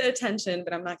the attention,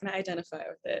 but I'm not going to identify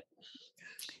with it.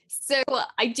 So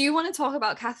I do want to talk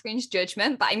about Catherine's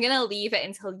judgment, but I'm going to leave it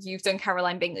until you've done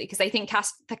Caroline Bingley, because I think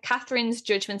Catherine's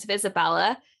judgment of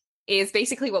Isabella is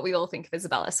basically what we all think of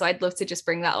Isabella. So I'd love to just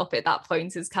bring that up at that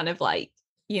point as kind of like,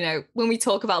 you know, when we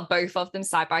talk about both of them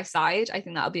side by side, I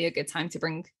think that'll be a good time to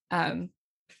bring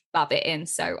that bit in.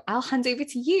 So I'll hand over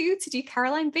to you to do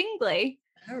Caroline Bingley.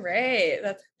 All right.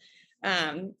 That's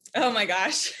oh my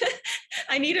gosh.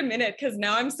 I need a minute because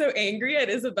now I'm so angry at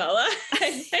Isabella.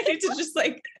 I need to just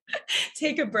like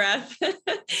take a breath.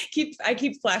 I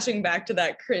keep flashing back to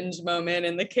that cringe moment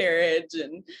in the carriage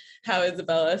and how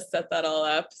Isabella set that all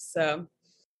up. So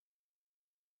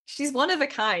she's one of a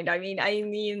kind. I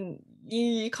mean,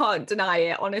 you can't deny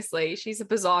it, honestly. She's a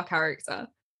bizarre character.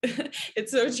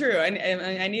 It's so true.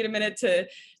 I need a minute to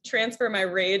transfer my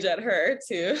rage at her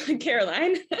to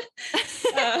Caroline.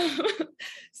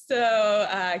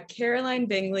 So Caroline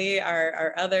Bingley,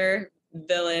 our other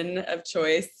villain of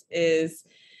choice, is,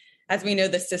 as we know,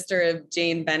 the sister of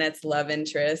Jane Bennet's love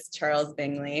interest, Charles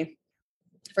Bingley,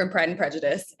 from Pride and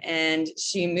Prejudice. And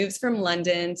she moves from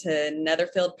London to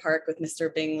Netherfield Park with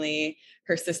Mr. Bingley,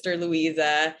 her sister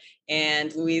Louisa,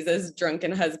 and Louisa's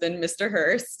drunken husband, Mr.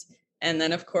 Hurst. And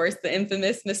then, of course, the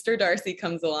infamous Mr. Darcy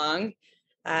comes along.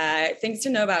 Things to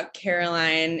know about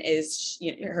Caroline is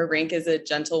her rank as a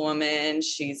gentlewoman.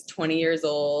 She's 20 years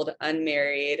old,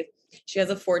 unmarried. She has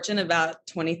a fortune of about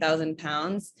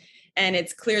 £20,000. And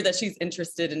it's clear that she's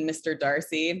interested in Mr.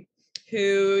 Darcy,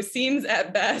 who seems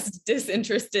at best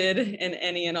disinterested in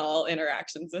any and all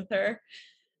interactions with her.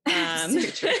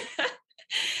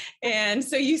 And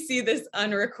so you see this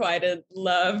unrequited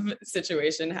love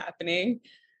situation happening.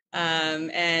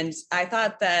 And I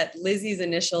thought that Lizzie's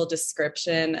initial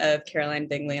description of Caroline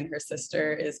Bingley and her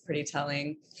sister is pretty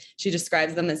telling. She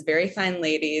describes them as very fine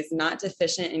ladies, not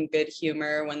deficient in good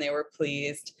humor when they were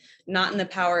pleased, not in the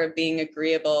power of being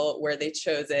agreeable where they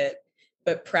chose it,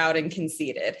 but proud and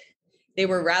conceited. They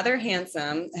were rather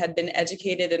handsome, had been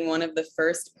educated in one of the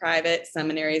first private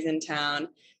seminaries in town,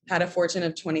 had a fortune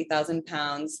of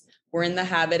 £20,000, were in the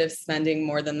habit of spending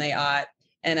more than they ought,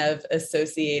 and of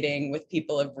associating with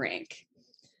people of rank.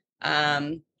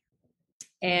 And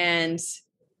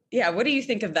yeah, what do you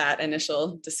think of that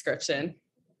initial description?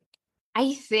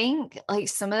 I think like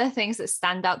some of the things that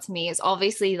stand out to me is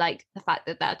obviously like the fact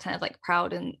that they're kind of like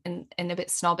proud and a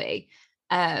bit snobby.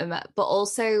 But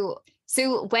also,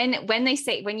 so when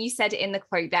you said it in the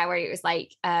quote there where it was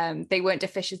like they weren't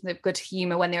deficient in good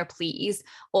humor when they were pleased,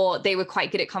 or they were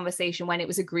quite good at conversation when it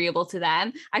was agreeable to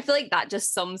them, I feel like that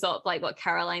just sums up like what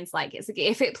Caroline's like. It's like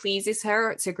if it pleases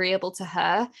her, it's agreeable to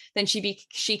her, then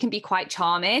she can be quite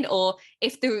charming. Or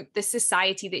if the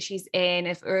society that she's in,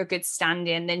 if are a good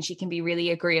stand-in, then she can be really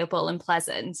agreeable and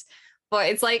pleasant. But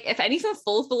it's like if anything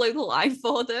falls below the line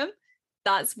for them,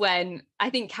 that's when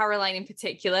I think Caroline in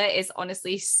particular is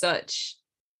honestly such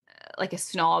like a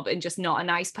snob and just not a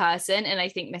nice person. And I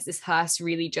think Mrs. Hurst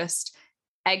really just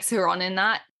eggs her on in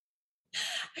that.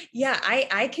 Yeah,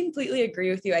 I completely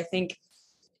agree with you. I think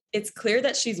it's clear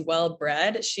that she's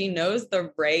well-bred. She knows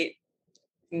the right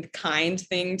and kind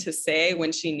thing to say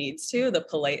when she needs to, the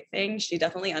polite thing. She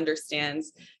definitely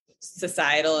understands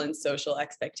societal and social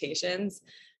expectations.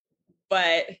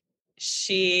 But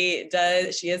she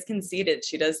is conceited.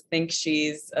 She does think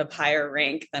she's of higher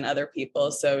rank than other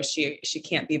people. So she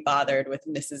can't be bothered with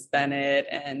Mrs. Bennet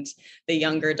and the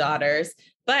younger daughters.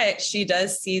 but she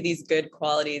does see these good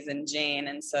qualities in Jane.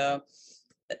 And so,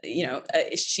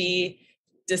 she,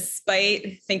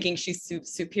 despite thinking she's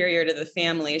superior to the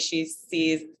family, she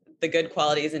sees the good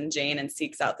qualities in Jane and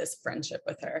seeks out this friendship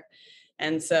with her.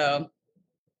 And so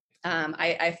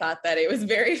I thought that it was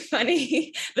very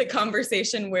funny, the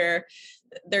conversation where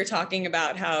they're talking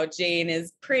about how Jane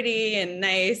is pretty and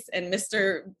nice, and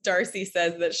Mr. Darcy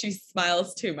says that she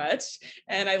smiles too much.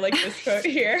 And I like this quote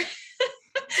here.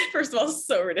 First of all,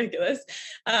 so ridiculous.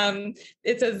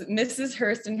 It says, Mrs.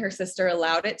 Hurst and her sister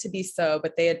allowed it to be so,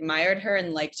 but they admired her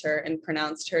and liked her and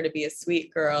pronounced her to be a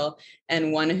sweet girl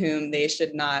and one whom they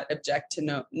should not object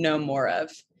to know more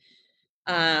of.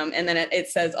 And then it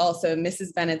says also,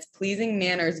 Mrs. Bennet's pleasing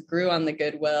manners grew on the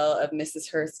goodwill of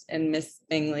Mrs. Hurst and Miss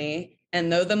Bingley. And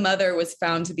though the mother was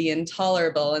found to be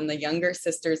intolerable and the younger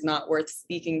sisters not worth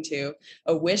speaking to,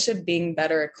 a wish of being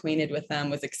better acquainted with them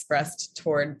was expressed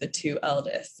toward the two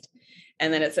eldest.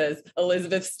 And then it says,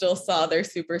 Elizabeth still saw their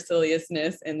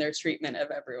superciliousness in their treatment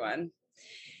of everyone.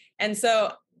 And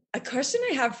so a question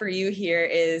I have for you here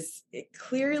is,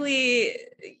 clearly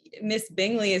Miss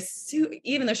Bingley is,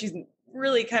 even though she's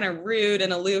really kind of rude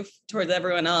and aloof towards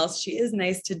everyone else, she is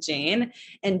nice to Jane.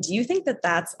 And do you think that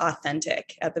that's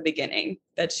authentic at the beginning,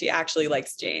 that she actually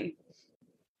likes Jane?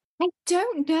 I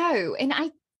don't know. And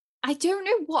I don't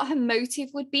know what her motive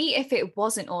would be if it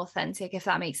wasn't authentic, if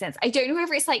that makes sense. I don't know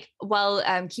whether it's like, well,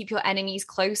 keep your enemies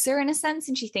closer in a sense.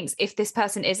 And she thinks, if this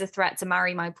person is a threat to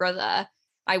marry my brother,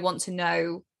 I want to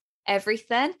know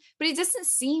everything. But it doesn't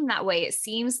seem that way. It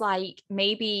seems like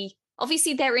maybe,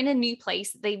 obviously they're in a new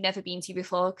place that they've never been to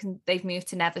before. They've moved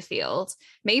to Netherfield.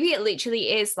 Maybe it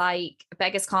literally is like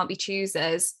beggars can't be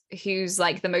choosers, who's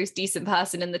like the most decent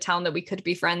person in the town that we could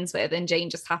be friends with, and Jane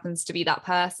just happens to be that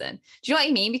person. Do you know what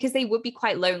I mean? Because they would be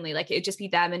quite lonely. Like, it would just be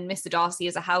them and Mr. Darcy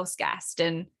as a house guest,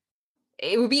 and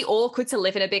it would be awkward to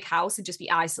live in a big house and just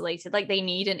be isolated. Like, they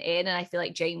need an inn, and I feel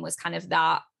like Jane was kind of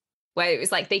that, where it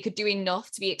was like they could do enough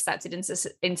to be accepted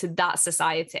into that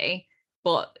society,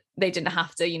 but they didn't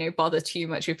have to, bother too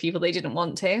much with people they didn't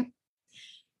want to.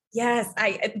 Yes,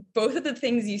 both of the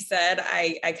things you said,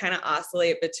 I kind of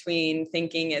oscillate between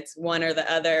thinking it's one or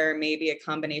the other, maybe a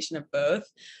combination of both.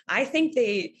 I think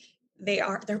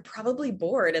they're probably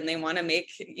bored and they want to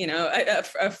make,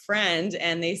 a friend,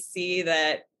 and they see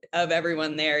that of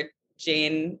everyone there,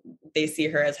 Jane, they see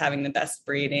her as having the best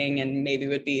breeding and maybe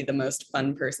would be the most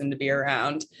fun person to be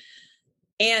around.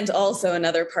 And also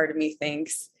another part of me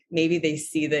thinks maybe they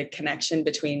see the connection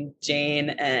between Jane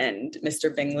and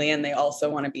Mr. Bingley, and they also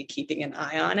want to be keeping an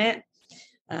eye on it.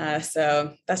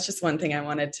 So that's just one thing I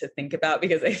wanted to think about,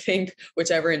 because I think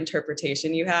whichever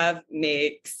interpretation you have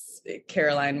makes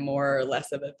Caroline more or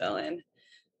less of a villain.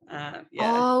 Yeah.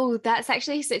 Oh, that's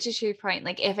actually such a true point.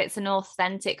 Like, if it's an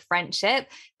authentic friendship,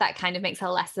 that kind of makes her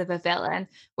less of a villain.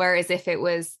 Whereas if it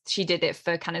was, she did it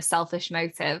for kind of selfish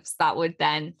motives, that would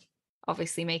then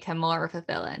obviously make her more of a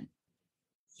villain.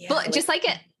 Yeah, but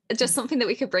just something that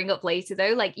we could bring up later,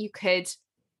 though, like you could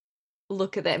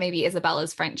look at that. Maybe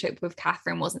Isabella's friendship with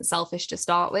Catherine wasn't selfish to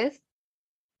start with.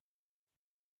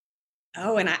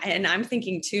 Oh, and I'm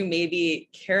thinking too, maybe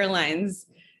Caroline's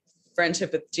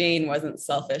friendship with Jane wasn't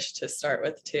selfish to start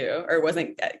with too, or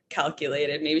wasn't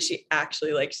calculated. Maybe she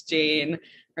actually likes Jane,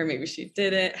 or maybe she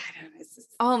didn't. I don't know.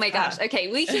 Oh my gosh.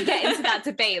 Okay. We can get into that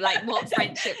debate, like what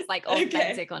friendship's like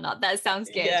authentic or not. That sounds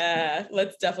good. Yeah.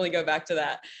 Let's definitely go back to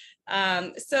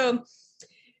that. So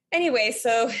anyway,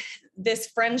 so this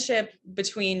friendship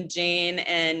between Jane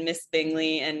and Miss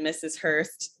Bingley and Mrs.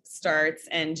 Hurst starts,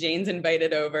 and Jane's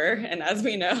invited over. And as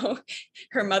we know,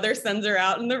 her mother sends her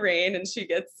out in the rain and she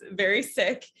gets very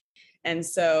sick. And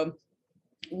so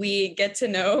we get to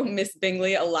know Miss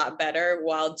Bingley a lot better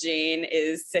while Jane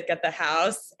is sick at the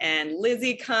house, and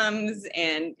Lizzie comes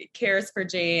and cares for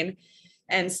Jane.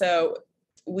 And so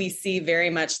we see very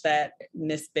much that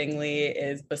Miss Bingley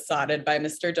is besotted by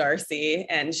Mr. Darcy,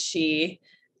 and she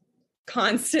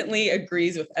constantly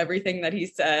agrees with everything that he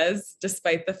says,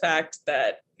 despite the fact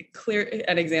that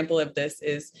an example of this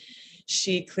is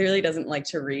she clearly doesn't like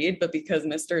to read, but because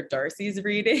Mr. Darcy's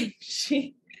reading,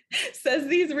 she says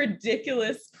these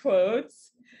ridiculous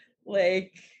quotes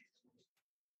like,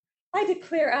 I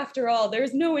declare, after all,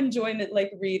 there's no enjoyment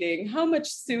like reading. How much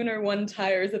sooner one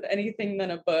tires of anything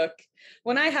than a book.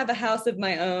 When I have a house of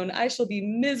my own, I shall be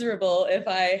miserable if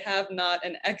I have not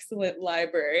an excellent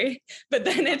library. But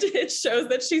then it shows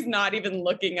that she's not even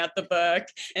looking at the book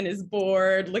and is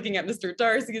bored looking at Mr.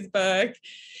 Darcy's book.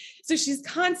 So she's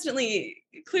constantly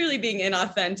clearly being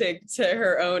inauthentic to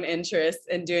her own interests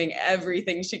and doing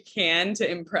everything she can to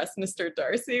impress Mr.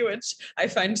 Darcy, which I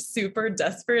find super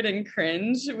desperate and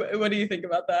cringe. What do you think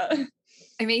about that?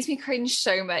 It makes me cringe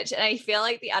so much. And I feel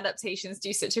like the adaptations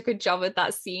do such a good job with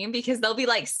that scene, because they'll be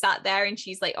like sat there and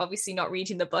she's like obviously not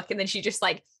reading the book. And then she just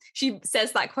like, she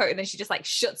says that quote and then she just like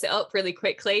shuts it up really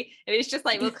quickly. And it's just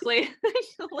like, well, clearly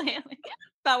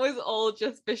that was all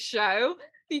just for show.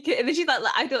 And then she's like,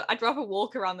 I'd rather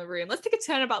walk around the room. Let's take a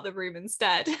turn about the room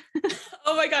instead.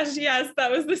 Oh my gosh, yes,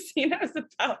 that was the scene I was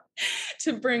about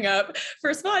to bring up.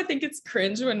 First of all, I think it's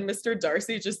cringe when Mr.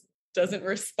 Darcy just doesn't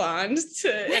respond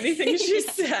to anything she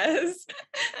says.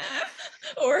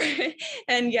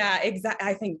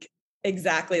 I think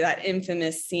exactly that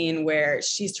infamous scene where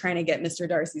she's trying to get Mr.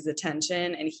 Darcy's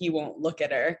attention and he won't look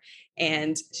at her.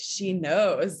 And she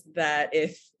knows that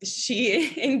if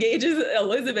she engages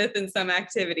Elizabeth in some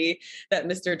activity, that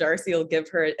Mr. Darcy will give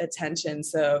her attention.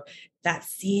 So that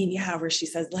scene, where she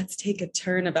says, let's take a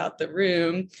turn about the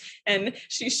room. And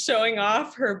she's showing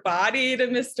off her body to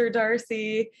Mr.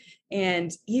 Darcy.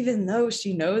 And even though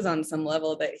she knows on some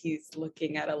level that he's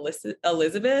looking at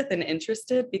Elizabeth and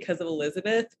interested because of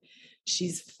Elizabeth,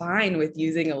 she's fine with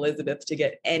using Elizabeth to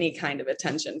get any kind of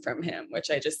attention from him, which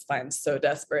I just find so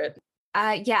desperate.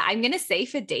 I'm going to say,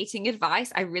 for dating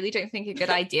advice, I really don't think a good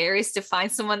idea is to find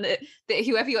someone that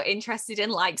whoever you're interested in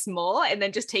likes more and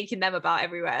then just taking them about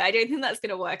everywhere. I don't think that's going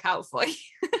to work out for you.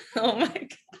 Oh my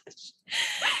gosh.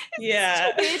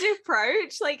 Yeah. It's such a weird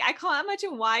approach. Like, I can't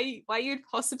imagine why you'd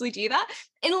possibly do that,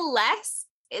 unless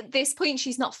at this point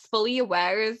she's not fully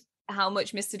aware of how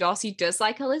much Mr. Darcy does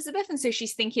like Elizabeth. And so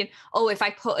she's thinking, oh, if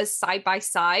I put us side by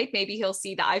side, maybe he'll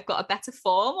see that I've got a better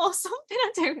form or something.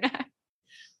 I don't know.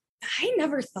 I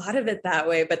never thought of it that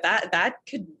way, but that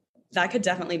could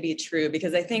definitely be true,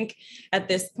 because I think at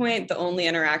this point, the only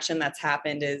interaction that's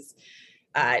happened is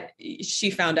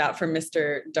she found out from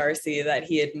Mr. Darcy that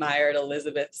he admired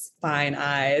Elizabeth's fine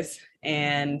eyes.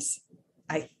 And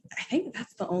I think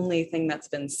that's the only thing that's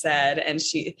been said. And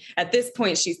at this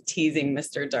point, she's teasing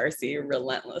Mr. Darcy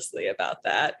relentlessly about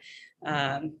that.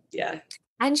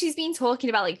 And she's been talking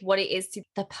about like what it is to be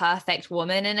the perfect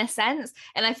woman in a sense.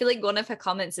 And I feel like one of her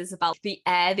comments is about the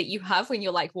air that you have when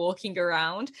you're like walking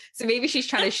around. So maybe she's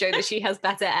trying to show that she has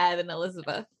better air than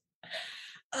Elizabeth.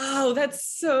 Oh,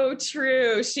 that's so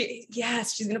true. She's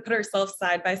going to put herself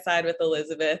side by side with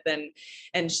Elizabeth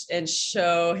and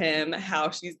show him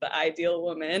how she's the ideal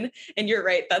woman. And you're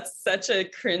right. That's such a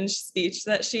cringe speech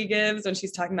that she gives when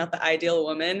she's talking about the ideal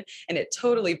woman. And it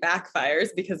totally backfires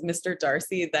because Mr.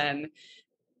 Darcy then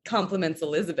compliments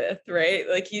Elizabeth, right?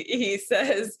 Like he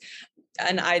says,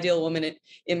 an ideal woman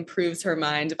improves her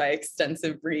mind by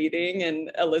extensive reading. And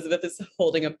Elizabeth is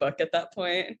holding a book at that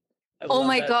point. Oh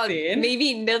my God, scene.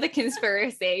 Maybe another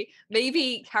conspiracy.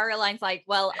 Maybe Caroline's like,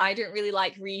 well, I don't really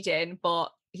like reading, but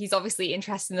he's obviously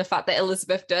interested in the fact that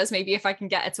Elizabeth does. Maybe if I can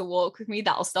get her to walk with me,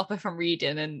 that'll stop her from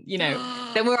reading. And,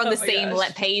 then we're on the same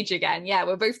page again. Yeah,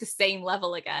 we're both the same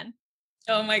level again.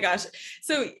 Oh my gosh.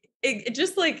 So it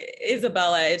just like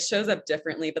Isabella, it shows up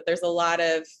differently, but there's a lot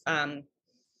of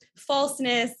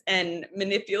falseness and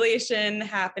manipulation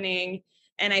happening.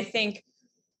 And I think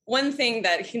one thing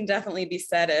that can definitely be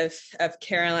said of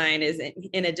Caroline is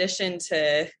in addition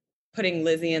to putting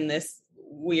Lizzie in this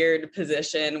weird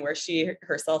position where she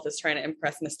herself is trying to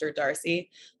impress Mr. Darcy,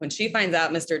 when she finds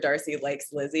out Mr. Darcy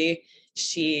likes Lizzie,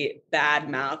 she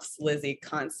badmouths Lizzie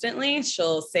constantly.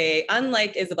 She'll say,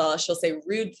 unlike Isabella, she'll say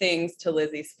rude things to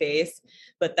Lizzie's face,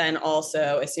 but then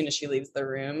also as soon as she leaves the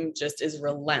room, just is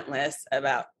relentless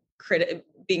about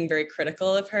being very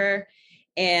critical of her.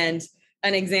 And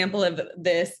an example of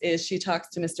this is she talks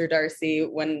to Mr. Darcy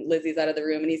when Lizzie's out of the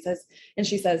room, and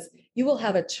she says, you will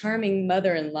have a charming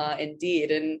mother-in-law indeed.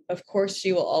 And of course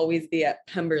she will always be at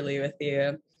Pemberley with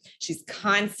you. She's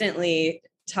constantly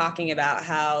talking about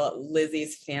how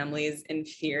Lizzie's family is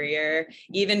inferior,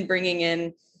 even bringing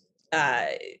in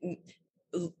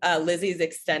Lizzie's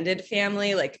extended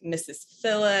family, like Mrs.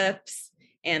 Phillips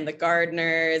and the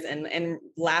Gardners, and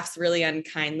laughs really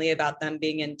unkindly about them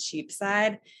being in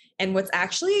Cheapside. And what's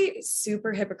actually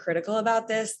super hypocritical about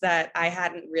this that I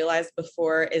hadn't realized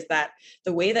before is that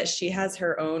the way that she has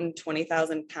her own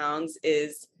 20,000 pounds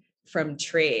is from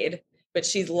trade, but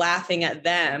she's laughing at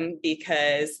them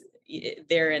because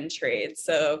they're in trade.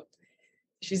 So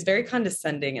she's very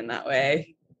condescending in that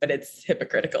way, but it's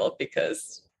hypocritical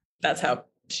because that's how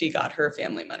she got her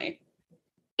family money.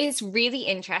 It's really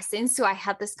interesting. So I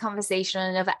had this conversation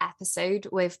on another episode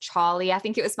with Charlie. I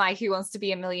think it was my Who Wants to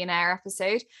Be a Millionaire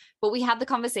episode, but we had the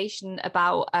conversation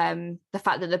about the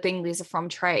fact that the Bingleys are from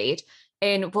trade.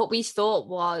 And what we thought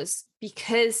was,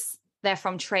 because they're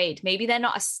from trade, maybe they're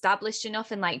not established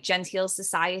enough in like genteel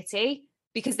society,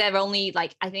 because they're only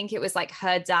like, I think it was like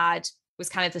her dad was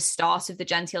kind of the start of the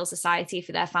genteel society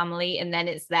for their family, and then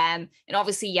it's them. And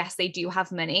obviously, yes, they do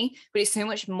have money, but it's so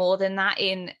much more than that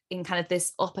in kind of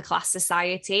this upper class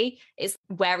society. It's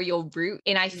where are your roots?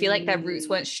 And I feel like their roots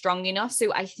weren't strong enough.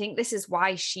 So I think this is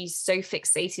why she's so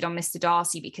fixated on Mr.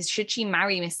 Darcy, because should she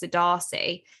marry Mr.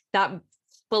 Darcy, that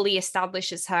fully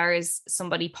establishes her as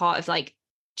somebody part of like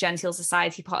genteel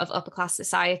society, part of upper class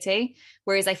society.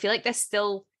 Whereas I feel like they're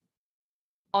still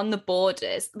on the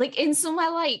borders, like in somewhere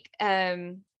like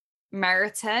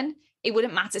Meryton, it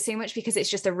wouldn't matter so much because it's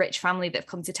just a rich family that have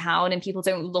come to town and people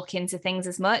don't look into things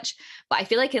as much. But I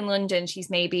feel like in London, she's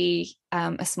maybe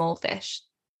a small fish.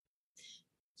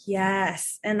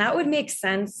 Yes. And that would make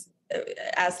sense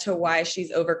as to why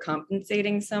she's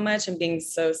overcompensating so much and being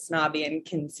so snobby and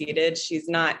conceited. She's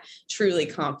not truly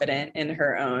confident in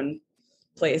her own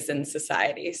place in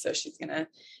society. So she's going to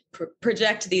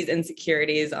project these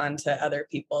insecurities onto other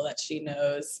people that she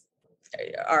knows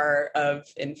are of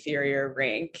inferior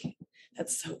rank.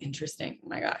 That's so interesting. Oh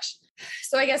my gosh.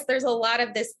 So I guess there's a lot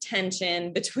of this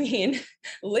tension between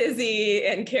Lizzie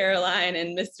and Caroline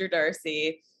and Mr.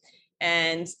 Darcy.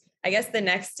 And I guess the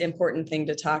next important thing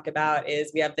to talk about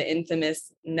is we have the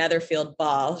infamous Netherfield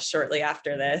ball shortly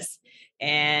after this.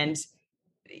 And,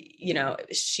 you know,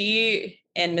 she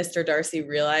and Mr. Darcy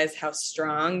realize how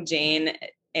strong Jane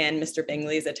and Mr.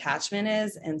 Bingley's attachment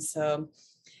is. And so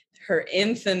her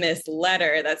infamous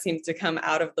letter that seems to come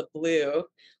out of the blue,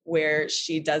 where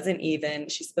she's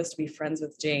supposed to be friends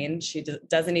with Jane. She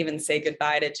doesn't even say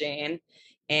goodbye to Jane.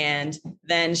 And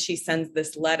then she sends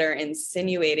this letter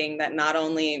insinuating that not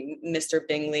only Mr.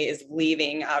 Bingley is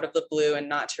leaving out of the blue and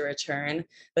not to return,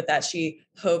 but that she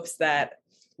hopes that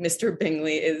Mr.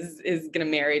 Bingley is going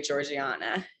to marry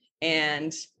Georgiana.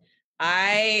 And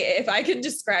if I could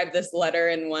describe this letter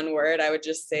in one word, I would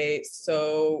just say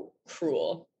so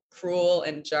cruel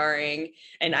and jarring.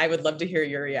 And I would love to hear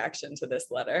your reaction to this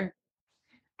letter.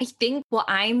 I think what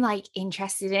I'm like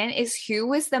interested in is who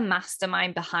was the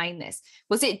mastermind behind this?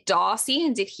 Was it Darcy,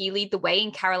 and did he lead the way?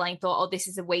 And Caroline thought, oh, this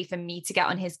is a way for me to get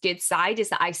on his good side, is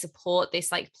that I support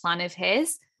this like plan of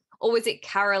his? Or was it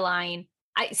Caroline?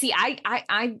 I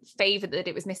favor that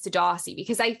it was Mr. Darcy,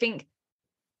 because I think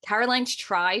Caroline's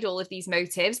tried all of these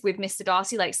motives with Mr.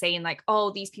 Darcy, like saying like, oh,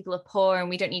 these people are poor and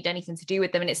we don't need anything to do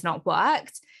with them, and it's not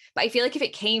worked. But I feel like if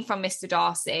it came from Mr.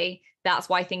 Darcy, that's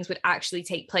why things would actually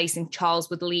take place and Charles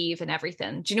would leave and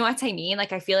everything. Do you know what I mean?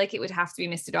 Like, I feel like it would have to be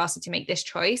Mr. Darcy to make this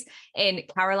choice. In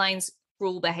Caroline's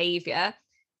cruel behavior,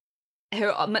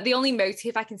 the only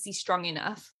motive I can see strong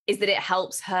enough is that it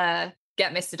helps her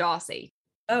get Mr. Darcy.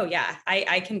 Oh, yeah,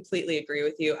 I completely agree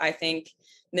with you. I think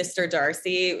Mr.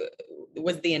 Darcy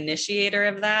was the initiator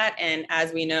of that. And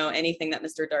as we know, anything that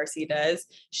Mr. Darcy does,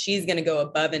 she's going to go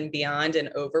above and beyond and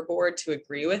overboard to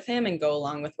agree with him and go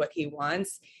along with what he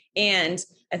wants. And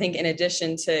I think in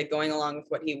addition to going along with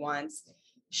what he wants,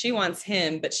 she wants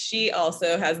him, but she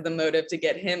also has the motive to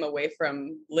get him away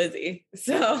from Lizzie.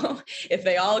 So if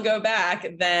they all go back,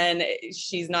 then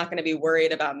she's not going to be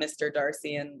worried about Mr.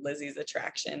 Darcy and Lizzie's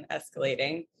attraction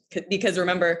escalating. Because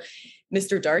remember,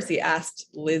 Mr. Darcy asked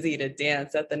Lizzie to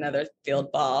dance at the Netherfield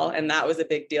ball, and that was a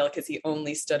big deal because he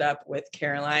only stood up with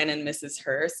Caroline and Mrs.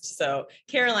 Hurst. So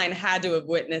Caroline had to have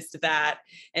witnessed that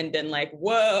and been like,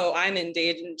 whoa, I'm in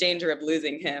danger of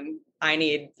losing him. I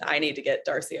need to get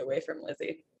Darcy away from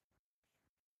Lizzie.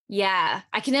 Yeah,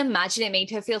 I can imagine it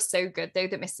made her feel so good, though,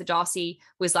 that Mr. Darcy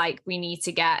was like, we need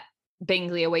to get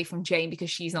Bingley away from Jane because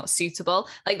she's not suitable.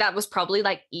 Like, that was probably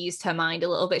like eased her mind a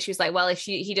little bit. She was like, well, if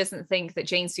he doesn't think that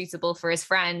Jane's suitable for his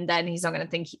friend, then he's not going to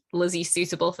think Lizzie's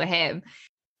suitable for him.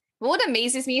 But what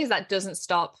amazes me is that doesn't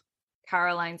stop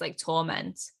Caroline's like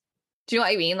torment. Do you know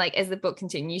what I mean? Like, as the book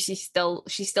continues, she's still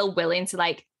willing to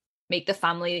like make the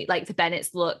family, like the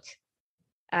Bennets, look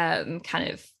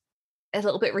kind of a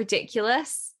little bit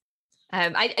ridiculous.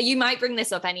 You might bring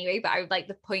this up anyway, but I would like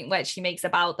the point where she makes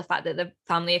about the fact that the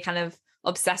family are kind of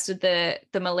obsessed with the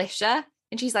militia,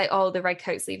 and she's like, "Oh, the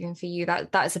redcoat's leaving for you.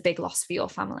 That is a big loss for your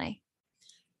family."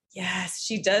 Yes,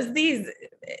 she does these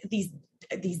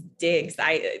digs.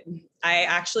 I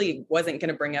actually wasn't going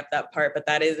to bring up that part, but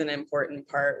that is an important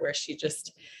part where she'll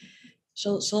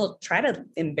try to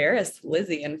embarrass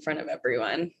Lizzie in front of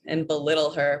everyone and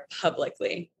belittle her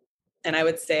publicly. And I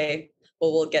would say,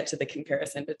 well, we'll get to the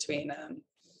comparison between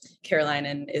Caroline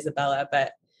and Isabella,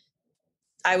 but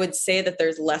I would say that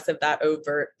there's less of that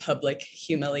overt public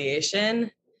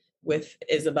humiliation with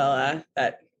Isabella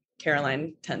that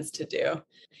Caroline tends to do.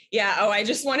 Yeah. Oh, I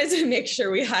just wanted to make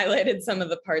sure we highlighted some of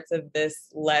the parts of this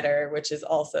letter, which is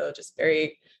also just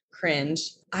very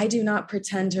cringe. I do not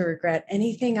pretend to regret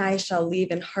anything I shall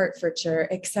leave in Hertfordshire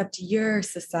except your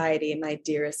society, my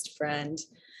dearest friend.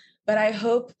 But I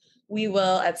hope we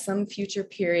will at some future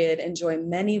period enjoy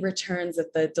many returns of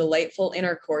the delightful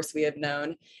intercourse we have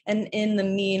known, and in the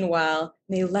meanwhile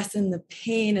may lessen the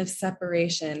pain of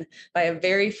separation by a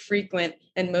very frequent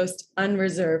and most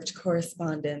unreserved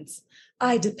correspondence.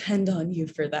 I depend on you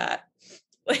for that.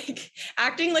 Like,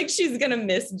 acting like she's gonna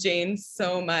miss Jane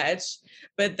so much,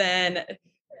 but then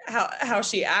how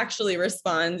she actually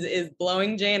responds is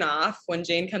blowing Jane off when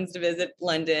Jane comes to visit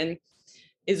London,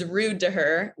 is rude to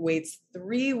her, waits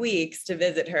 3 weeks to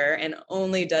visit her, and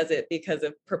only does it because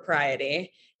of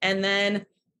propriety, and then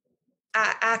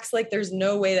acts like there's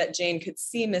no way that Jane could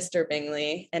see Mr.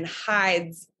 Bingley and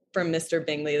hides from Mr.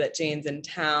 Bingley that Jane's in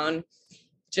town.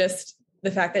 Just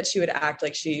the fact that she would act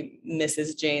like she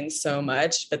misses Jane so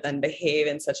much, but then behave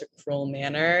in such a cruel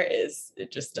manner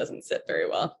it just doesn't sit very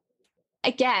well.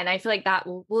 Again, I feel like that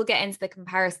we'll get into the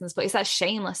comparisons, but it's that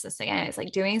shamelessness again. It's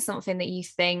like doing something that you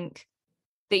think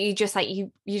that you just like,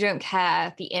 you don't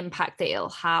care the impact that it'll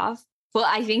have. But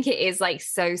I think it is like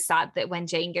so sad that when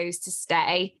Jane goes to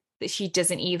stay, that she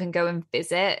doesn't even go and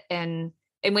visit. And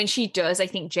when she does, I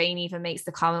think Jane even makes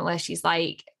the comment where she's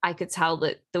like, I could tell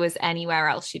that there was anywhere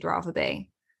else she'd rather be.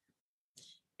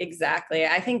 Exactly.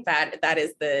 I think that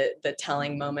is the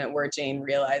telling moment where Jane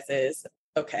realizes,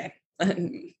 okay,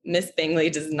 Miss Bingley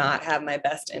does not have my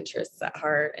best interests at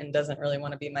heart and doesn't really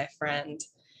want to be my friend.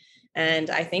 And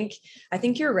I think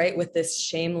you're right with this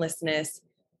shamelessness.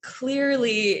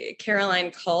 Clearly,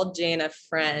 Caroline called Jane a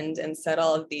friend and said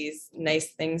all of these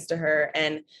nice things to her.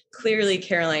 And clearly,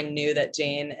 Caroline knew that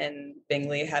Jane and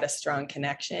Bingley had a strong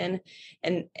connection.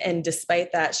 And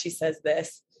despite that, she says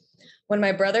this: when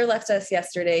my brother left us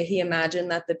yesterday, he imagined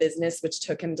that the business which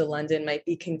took him to London might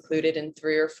be concluded in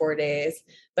 3 or 4 days.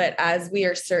 But as we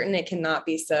are certain it cannot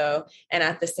be so, and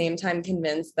at the same time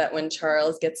convinced that when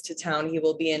Charles gets to town, he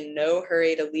will be in no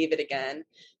hurry to leave it again,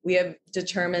 we have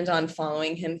determined on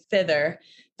following him thither,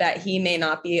 that he may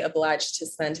not be obliged to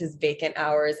spend his vacant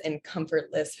hours in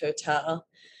comfortless hotel.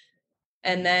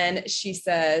 And then she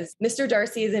says, Mr.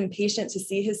 Darcy is impatient to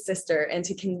see his sister, and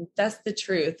to confess the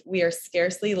truth, we are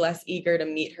scarcely less eager to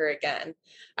meet her again.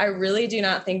 I really do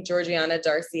not think Georgiana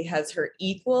Darcy has her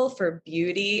equal for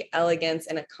beauty, elegance,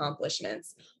 and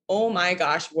accomplishments. Oh my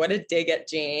gosh, what a dig at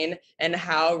Jane, and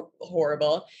how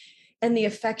horrible. And the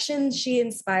affection she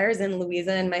inspires in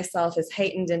Louisa and myself is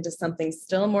heightened into something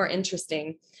still more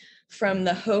interesting from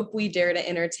the hope we dare to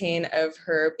entertain of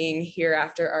her being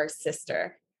hereafter our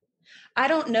sister. I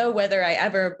don't know whether I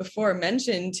ever before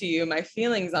mentioned to you my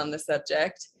feelings on the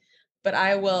subject, but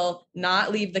I will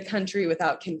not leave the country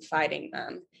without confiding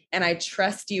them, and I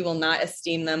trust you will not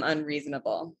esteem them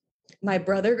unreasonable. My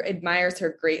brother admires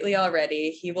her greatly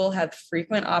already. He will have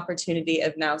frequent opportunity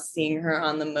of now seeing her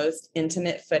on the most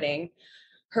intimate footing.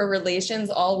 Her relations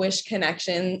all wish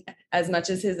connection as much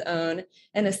as his own,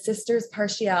 and a sister's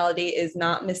partiality is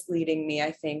not misleading me,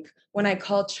 I think, when I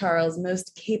call Charles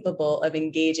most capable of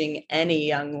engaging any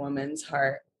young woman's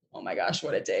heart. Oh my gosh,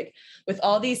 what a dig. With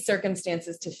all these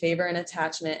circumstances to favor an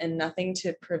attachment and nothing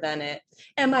to prevent it,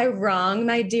 am I wrong,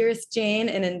 my dearest Jane,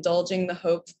 in indulging the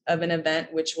hope of an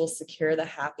event which will secure the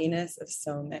happiness of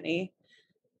so many?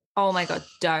 Oh my God,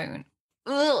 don't.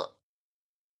 Ugh.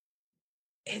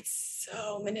 It's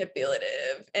so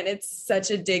manipulative, and it's such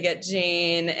a dig at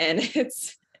Jane, and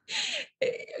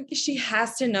she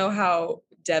has to know how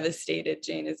devastated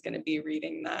Jane is going to be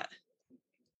reading that.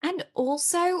 And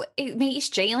also it makes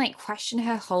Jane like question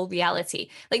her whole reality.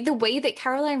 Like the way that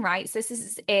Caroline writes this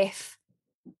is as if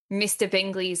Mr.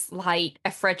 Bingley's like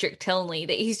a Frederick Tilney,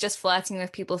 that he's just flirting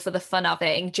with people for the fun of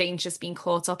it, and Jane's just been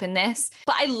caught up in this.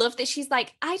 But I love that she's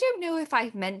like, I don't know if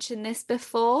I've mentioned this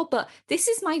before, but this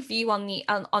is my view on the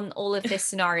on all of this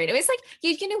scenario. And it's like,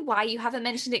 you know why you haven't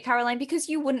mentioned it, Caroline? Because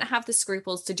you wouldn't have the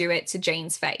scruples to do it to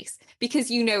Jane's face, because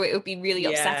you know it would be really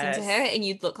upsetting to her, and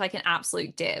you'd look like an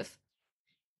absolute div.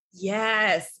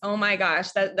 Yes. Oh my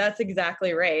gosh. That's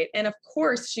exactly right. And of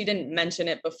course she didn't mention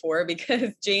it before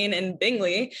because Jane and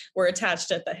Bingley were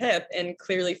attached at the hip and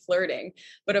clearly flirting.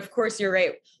 But of course you're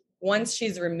right. Once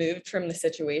she's removed from the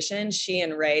situation, she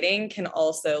in writing can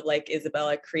also, like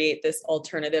Isabella, create this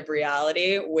alternative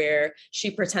reality where she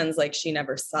pretends like she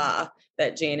never saw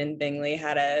that Jane and Bingley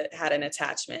had an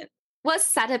attachment. What's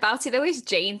sad about it though is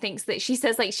Jane thinks that she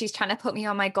says like she's trying to put me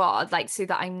on my guard, like so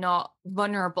that I'm not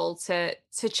vulnerable to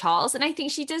Charles. And I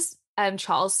think she does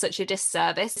Charles such a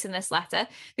disservice in this letter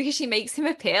because she makes him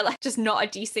appear like just not a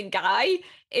decent guy.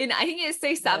 And I think it's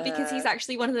so sad because he's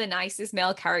actually one of the nicest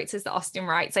male characters that Austen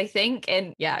writes, I think.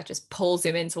 And yeah, just pulls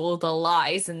him into all the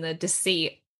lies and the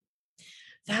deceit.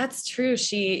 That's true.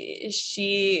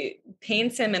 She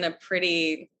paints him in a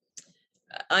pretty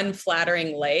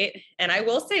unflattering light. And I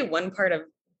will say one part of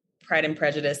Pride and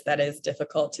Prejudice that is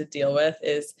difficult to deal with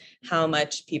is how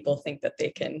much people think that they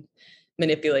can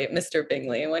manipulate Mr.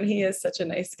 Bingley when he is such a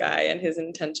nice guy and his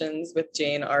intentions with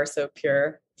Jane are so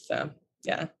pure. So,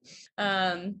 yeah.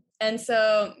 And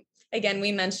so, again,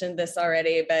 we mentioned this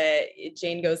already, but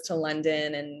Jane goes to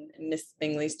London and Miss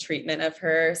Bingley's treatment of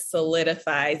her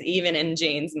solidifies, even in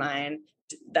Jane's mind,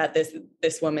 that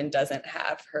this woman doesn't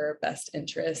have her best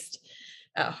interest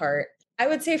at heart. I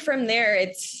would say from there,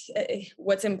 it's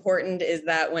what's important is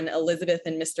that when Elizabeth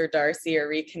and Mr. Darcy are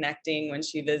reconnecting when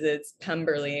she visits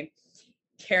Pemberley,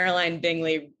 Caroline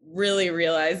Bingley really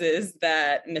realizes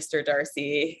that Mr.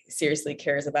 Darcy seriously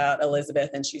cares about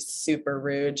Elizabeth, and she's super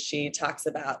rude. She talks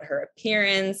about her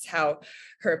appearance, how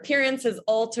her appearance has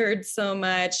altered so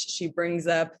much. She brings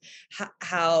up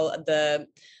how the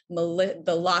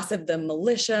loss of the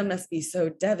militia must be so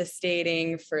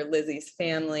devastating for Lizzie's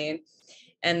family.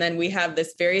 And then we have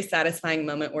this very satisfying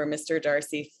moment where Mr.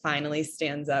 Darcy finally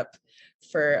stands up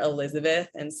for Elizabeth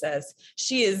and says,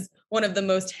 she is one of the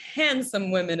most handsome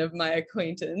women of my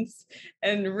acquaintance,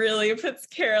 and really puts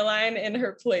Caroline in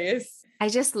her place. I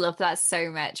just love that so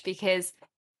much, because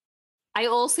I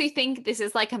also think this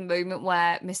is like a moment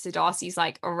where Mr. Darcy's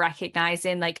like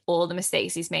recognizing like all the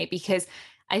mistakes he's made, because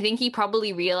I think he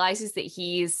probably realizes that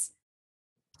he's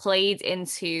played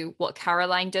into what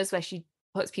Caroline does, where she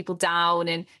puts people down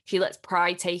and she lets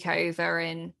pride take over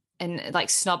and like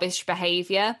snobbish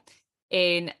behavior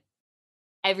in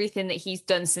everything that he's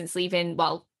done since leaving,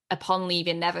 upon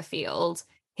leaving Netherfield,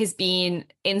 has been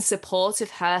in support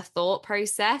of her thought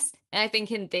process. And I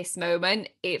think in this moment,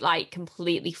 it like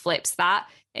completely flips that.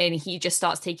 And he just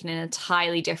starts taking an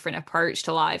entirely different approach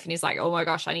to life. And he's like, oh my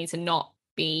gosh, I need to not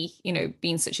be,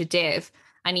 being such a div.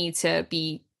 I need to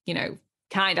be,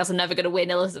 kind, as I'm never going to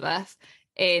win Elizabeth.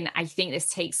 And I think this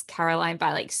takes Caroline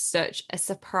by like such a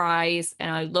surprise.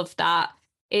 And I love that.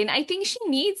 And I think she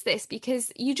needs this, because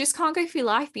you just can't go through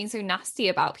life being so nasty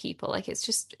about people. Like,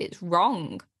 it's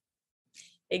wrong.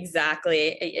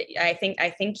 Exactly. I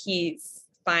think he's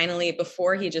finally,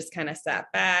 before he just kind of sat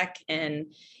back and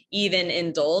even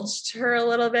indulged her a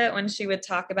little bit when she would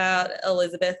talk about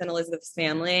Elizabeth and Elizabeth's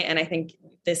family. And I think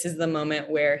this is the moment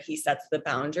where he sets the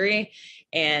boundary.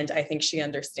 And I think she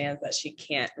understands that she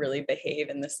can't really behave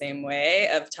in the same way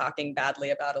of talking badly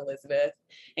about Elizabeth.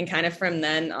 And kind of from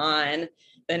then on,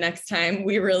 the next time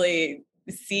we really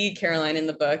see Caroline in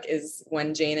the book is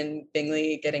when Jane and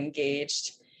Bingley get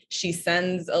engaged. She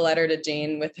sends a letter to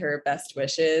Jane with her best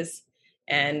wishes.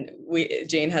 And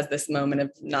Jane has this moment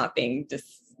of not being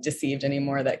deceived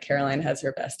anymore, that Caroline has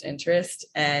her best interest.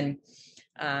 And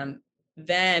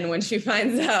then when she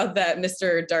finds out that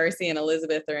Mr. Darcy and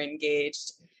Elizabeth are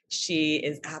engaged, she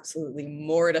is absolutely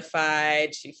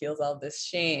mortified. She feels all this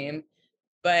shame,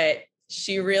 but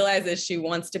she realizes she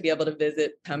wants to be able to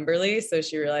visit Pemberley. So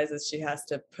she realizes she has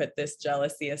to put this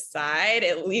jealousy aside,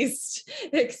 at least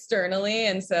externally.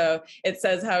 And so it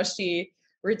says how she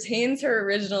retains her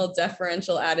original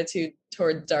deferential attitude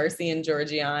toward Darcy and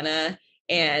Georgiana,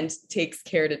 and takes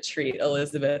care to treat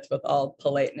Elizabeth with all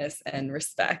politeness and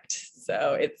respect.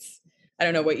 So I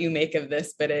don't know what you make of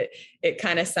this, but it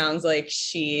kind of sounds like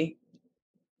she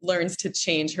learns to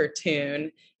change her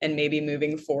tune, and maybe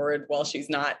moving forward, while she's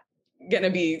not going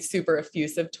to be super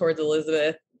effusive towards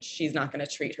Elizabeth, she's not going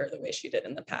to treat her the way she did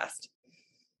in the past.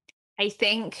 I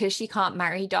think because she can't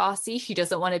marry Darcy, she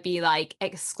doesn't want to be like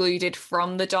excluded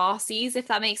from the Darcys, if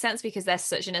that makes sense, because they're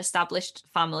such an established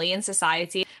family in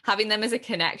society. Having them as a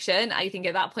connection, I think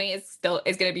at that point is going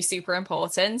to be super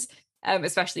important,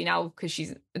 especially now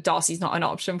because Darcy's not an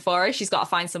option for her. She's got to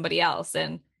find somebody else,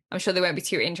 and I'm sure they won't be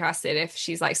too interested if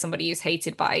she's like somebody who's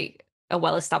hated by a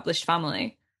well-established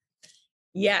family.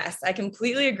 Yes, I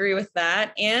completely agree with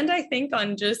that. And I think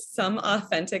on just some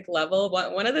authentic level,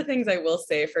 one of the things I will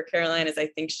say for Caroline is I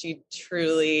think she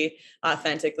truly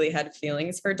authentically had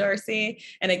feelings for Darcy.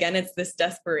 And again, it's this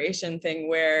desperation thing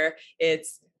where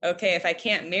it's, okay, if I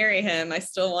can't marry him, I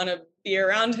still want to be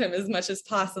around him as much as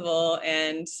possible.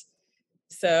 And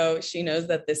so she knows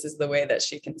that this is the way that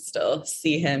she can still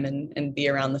see him and be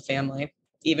around the family,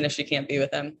 even if she can't be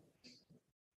with him.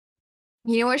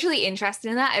 You know what's really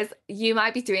interesting in that is you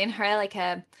might be doing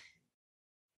her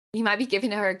you might be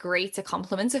giving her a greater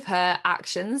compliment of her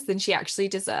actions than she actually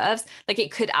deserves. Like,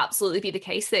 it could absolutely be the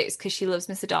case that it's because she loves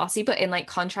Mr. Darcy, but in like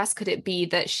contrast, could it be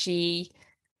that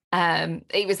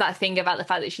it was that thing about the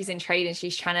fact that she's in trade and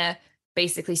she's trying to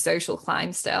basically social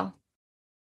climb still?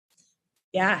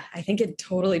 Yeah, I think it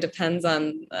totally depends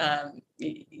on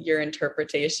your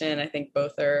interpretation. I think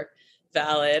both are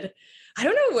valid. I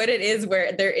don't know what it is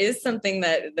where there is something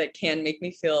that can make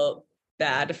me feel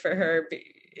bad for her,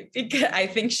 because I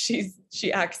think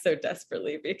she acts so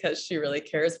desperately because she really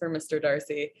cares for Mr.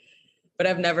 Darcy. But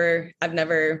I've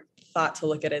never thought to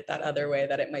look at it that other way,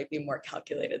 that it might be more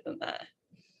calculated than that.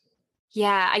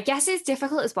 Yeah, I guess it's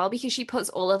difficult as well because she puts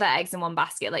all of her eggs in one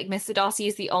basket. Like Mr. Darcy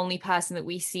is the only person that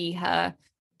we see her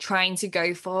trying to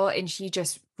go for, and she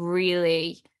just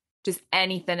really does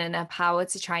anything in her power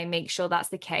to try and make sure that's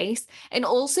the case. And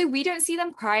also, we don't see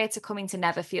them prior to coming to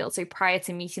Netherfield, so prior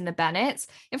to meeting the Bennets.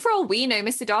 And for all we know,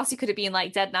 Mr. Darcy could have been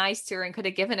like dead nice to her and could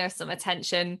have given her some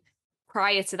attention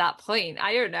prior to that point.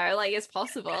 I don't know, like it's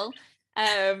possible.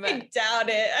 I doubt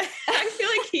it. I feel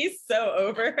like he's so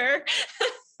over her.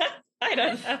 I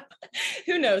don't know.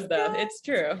 Who knows though? It's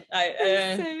true.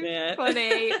 So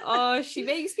funny. Oh, she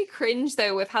makes me cringe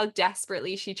though with how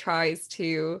desperately she tries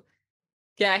to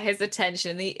get his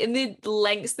attention. In the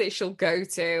lengths that she'll go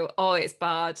to. Oh, it's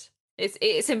bad.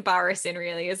 It's embarrassing,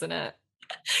 really, isn't it?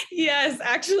 Yes,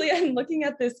 actually, I'm looking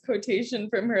at this quotation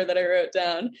from her that I wrote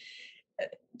down.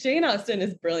 Jane Austen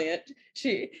is brilliant.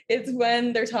 It's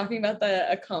when they're talking about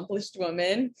the accomplished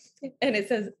woman, and it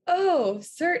says, "Oh,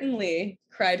 certainly,"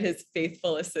 cried his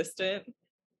faithful assistant.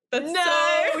 That's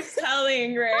so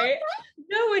telling, right?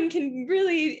 No one can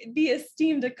really be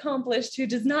esteemed accomplished who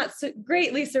does not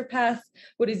greatly surpass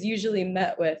what is usually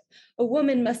met with. A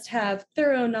woman must have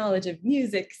thorough knowledge of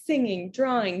music, singing,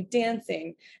 drawing,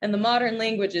 dancing, and the modern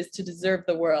languages to deserve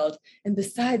the world. And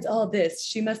besides all this,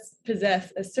 she must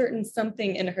possess a certain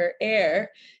something in her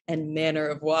air and manner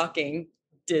of walking.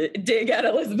 Dig at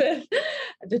Elizabeth.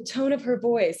 The tone of her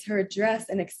voice, her address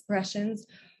and expressions,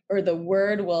 or the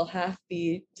word will half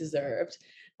be deserved.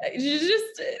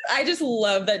 I just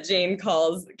love that Jane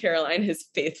calls Caroline his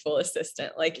faithful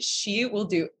assistant. Like, she will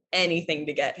do anything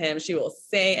to get him. She will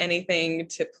say anything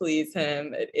to please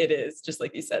him. It is, just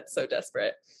like you said, so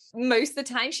desperate. Most of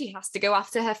the time she has to go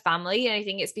after her family, and I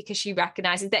think it's because she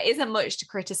recognizes there isn't much to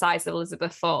criticize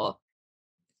Elizabeth for.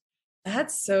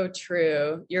 That's so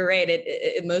true. You're right.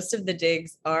 Most of the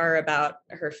digs are about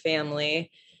her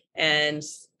family. And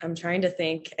I'm trying to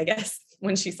think, I guess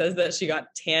when she says that she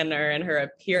got tanner and her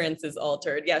appearance is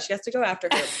altered. Yeah, she has to go after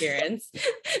her appearance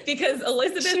because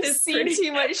Elizabeth is seen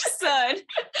too much sun.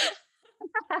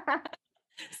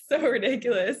 So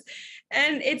ridiculous.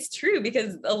 And it's true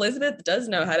because Elizabeth does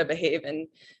know how to behave in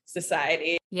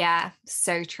society. Yeah,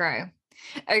 so true.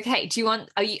 Okay,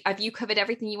 have you covered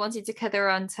everything you wanted to cover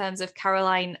on terms of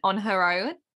Caroline on her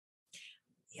own?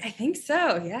 I think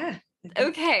so, yeah.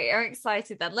 Okay, I'm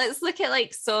excited then. Let's look at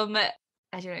like some,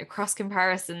 I don't know, cross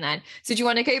comparison then. So do you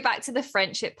want to go back to the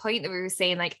friendship point that we were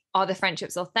saying, like, are the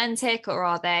friendships authentic or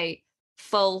are they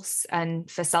false and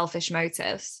for selfish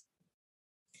motives?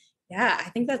 Yeah,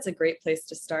 I think that's a great place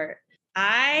to start.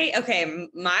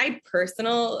 My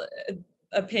personal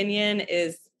opinion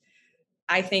is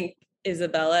I think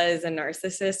Isabella is a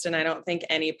narcissist, and I don't think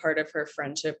any part of her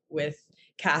friendship with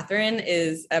Catherine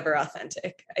is ever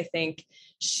authentic. I think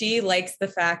she likes the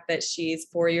fact that she's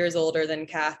 4 years older than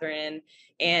Catherine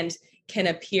and can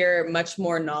appear much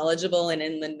more knowledgeable and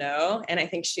in the know. And I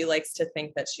think she likes to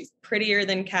think that she's prettier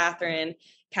than Catherine.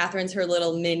 Catherine's her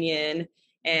little minion,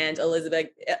 and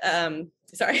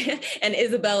and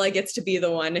Isabella gets to be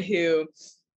the one who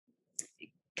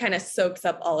kind of soaks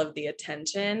up all of the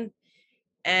attention.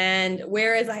 And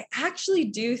whereas I actually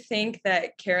do think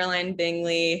that Caroline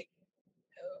Bingley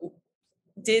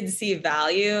did see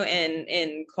value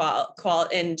in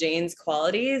Jane's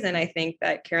qualities, and I think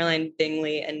that Caroline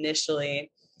Bingley initially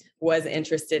was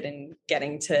interested in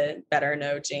getting to better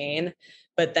know Jane,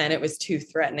 but then it was too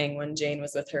threatening when Jane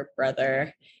was with her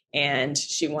brother, and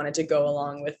she wanted to go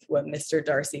along with what Mr.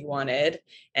 Darcy wanted.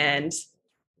 And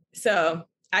so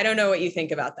I don't know what you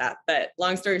think about that, but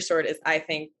long story short is I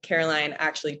think Caroline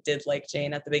actually did like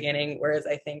Jane at the beginning, whereas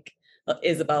I think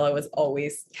Isabella was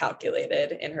always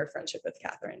calculated in her friendship with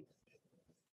Catherine.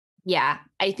 Yeah,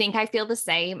 I think I feel the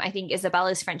same. I think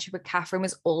Isabella's friendship with Catherine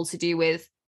was all to do with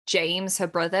James, her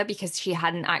brother, because she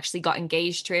hadn't actually got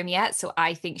engaged to him yet. So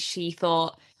I think she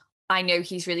thought, I know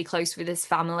he's really close with his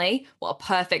family. What a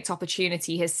perfect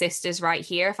opportunity. His sister's right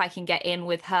here. If I can get in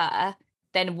with her,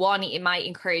 then one, it might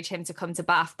encourage him to come to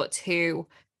Bath, but two,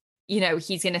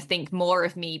 he's going to think more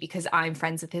of me because I'm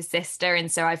friends with his sister. And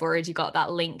so I've already got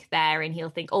that link there, and he'll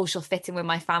think, oh, she'll fit in with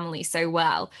my family so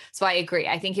well. So I agree.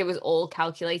 I think it was all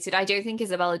calculated. I don't think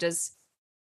Isabella does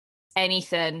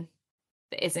anything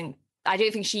that isn't, I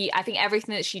think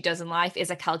everything that she does in life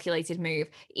is a calculated move.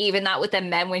 Even that with the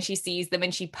men, when she sees them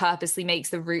and she purposely makes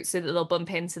the route so that they'll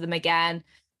bump into them again.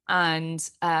 And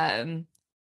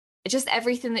just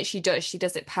everything that she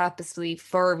does it purposefully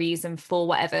for a reason, for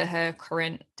whatever her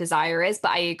current desire is.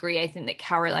 But I agree. I think that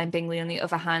Caroline Bingley, on the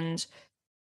other hand,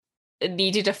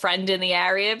 needed a friend in the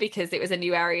area because it was a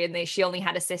new area and she only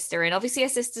had a sister, and obviously her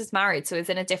sister's married, so it's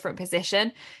in a different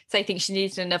position. So I think she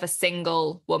needed another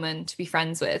single woman to be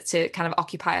friends with to kind of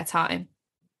occupy her time.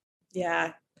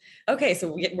 Yeah. Okay.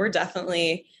 So we're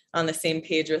definitely on the same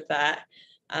page with that.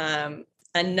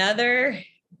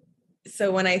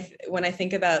 So when I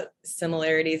think about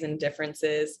similarities and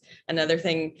differences, another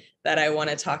thing that I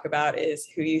want to talk about is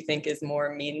who you think is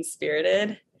more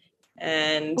mean-spirited.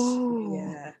 And Ooh.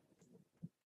 yeah.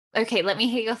 Okay, let me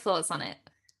hear your thoughts on it.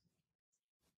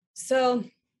 So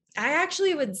I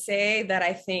actually would say that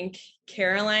I think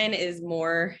Caroline is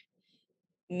more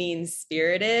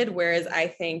mean-spirited, whereas I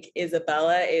think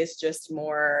Isabella is just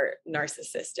more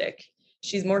narcissistic.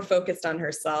 She's more focused on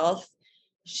herself.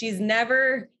 She's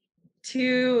never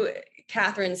to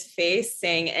Catherine's face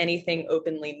saying anything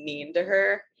openly mean to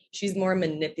her. She's more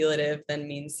manipulative than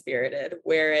mean-spirited,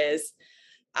 whereas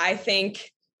I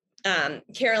think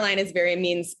Caroline is very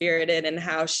mean-spirited in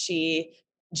how she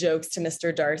jokes to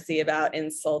Mr. Darcy about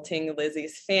insulting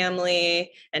Lizzie's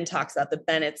family and talks about the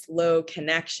Bennet's low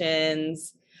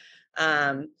connections.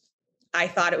 I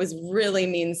thought it was really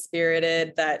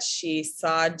mean-spirited that she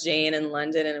saw Jane in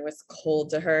London and it was cold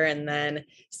to her, and then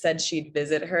said she'd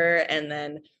visit her, and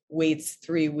then waits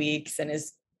 3 weeks and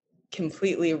is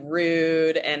completely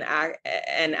rude and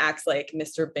acts like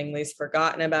Mr. Bingley's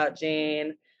forgotten about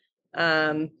Jane.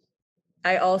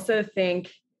 I also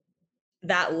think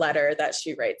that letter that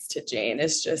she writes to Jane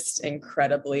is just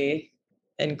incredibly,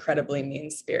 incredibly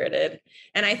mean-spirited.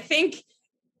 And I think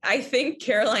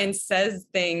Caroline says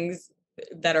things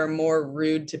that are more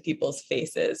rude to people's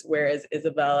faces, whereas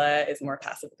Isabella is more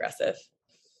passive-aggressive.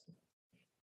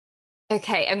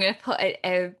 Okay, I'm going to put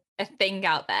a thing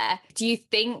out there. Do you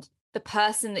think the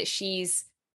person that she's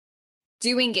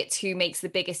doing it to makes the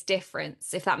biggest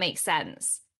difference, if that makes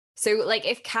sense? So, like,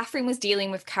 if Catherine was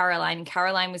dealing with Caroline and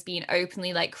Caroline was being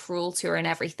openly, like, cruel to her and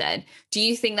everything, do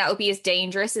you think that would be as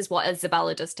dangerous as what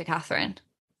Isabella does to Catherine?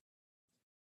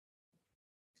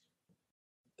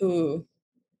 Ooh,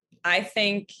 I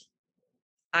think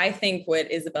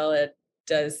what Isabella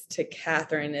does to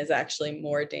Catherine is actually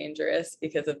more dangerous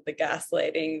because of the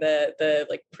gaslighting, the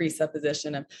like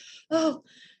presupposition of, oh,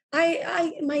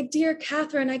 my dear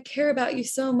Catherine, I care about you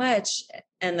so much.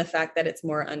 And the fact that it's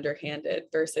more underhanded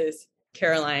versus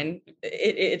Caroline,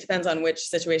 it depends on which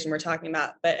situation we're talking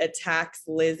about, but attacks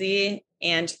Lizzie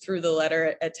and through the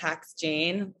letter attacks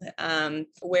Jane.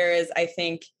 Whereas I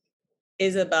think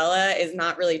Isabella is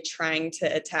not really trying to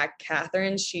attack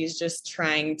Catherine. She's just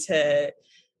trying to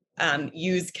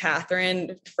use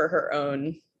Catherine for her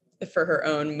own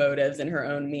motives and her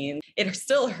own means. It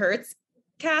still hurts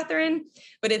Catherine,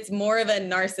 but it's more of a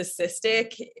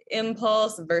narcissistic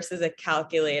impulse versus a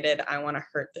calculated, I want to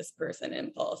hurt this person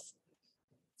impulse.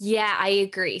 Yeah, I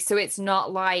agree. So it's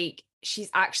not like she's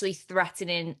actually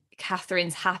threatening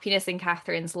Catherine's happiness in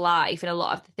Catherine's life and a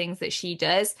lot of the things that she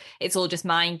does. It's all just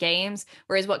mind games.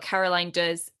 Whereas what Caroline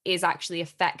does is actually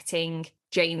affecting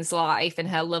Jane's life and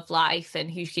her love life and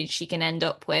who she can end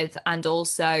up with, and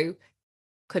also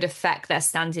could affect their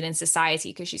standing in society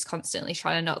because she's constantly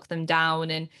trying to knock them down,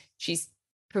 and she's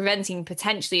preventing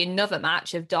potentially another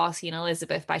match of Darcy and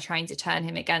Elizabeth by trying to turn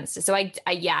him against her. So I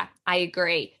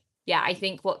agree. Yeah, I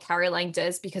think what Caroline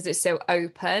does, because it's so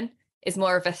open, is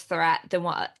more of a threat than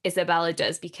what Isabella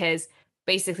does, because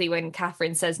basically when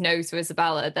Catherine says no to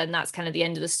Isabella, then that's kind of the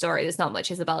end of the story. There's not much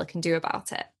Isabella can do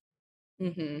about it.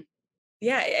 Mm-hmm.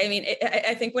 Yeah, I mean,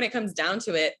 I think when it comes down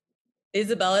to it,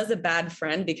 Isabella's a bad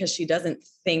friend because she doesn't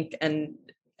think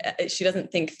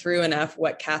through enough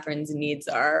what Catherine's needs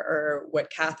are, or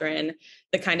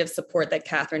the kind of support that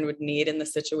Catherine would need in the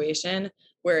situation.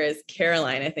 Whereas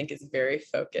Caroline, I think, is very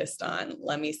focused on,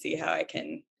 let me see how I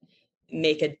can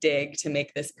make a dig to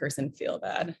make this person feel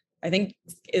bad. I think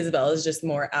Isabella is just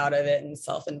more out of it and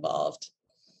self-involved.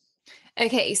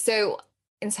 Okay, so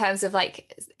in terms of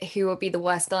like who would be the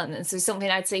worst villain, so something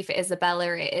I'd say for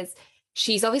Isabella is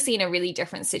she's obviously in a really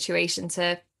different situation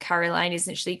to Caroline,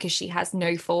 isn't she? Because she has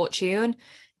no fortune.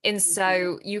 And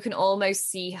so you can almost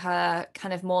see her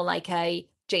kind of more like a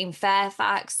Jane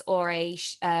Fairfax or a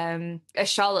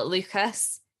Charlotte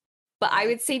Lucas. But I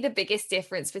would say the biggest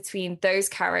difference between those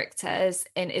characters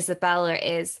and Isabella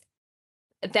is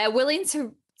they're willing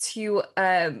to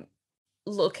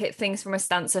look at things from a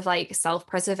stance of like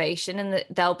self-preservation, and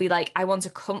they'll be like, I want a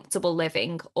comfortable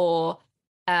living, or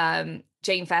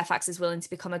Jane Fairfax is willing to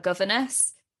become a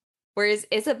governess, whereas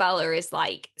Isabella is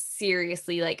like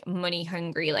seriously like money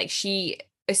hungry. Like she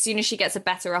as soon as she gets a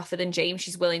better offer than James,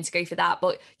 she's willing to go for that.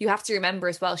 But you have to remember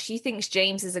as well, she thinks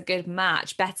James is a good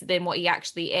match, better than what he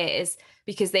actually is,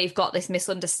 because they've got this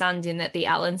misunderstanding that the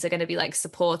Allens are going to be like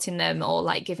supporting them or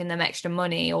like giving them extra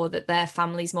money, or that their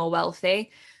family's more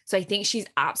wealthy. So I think she's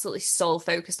absolutely sole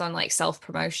focused on like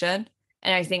self-promotion.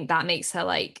 And I think that makes her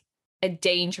like a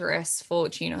dangerous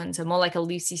fortune hunter, more like a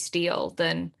Lucy Steele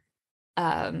than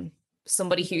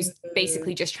somebody who's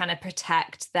basically just trying to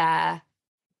protect their,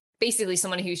 basically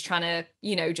someone who's trying to,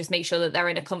 you know, just make sure that they're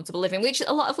in a comfortable living, which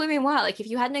a lot of women were. Like, if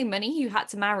you had no money, you had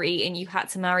to marry, and you had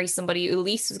to marry somebody who at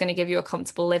least was going to give you a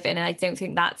comfortable living. And I don't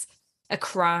think that's a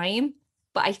crime,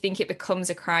 but I think it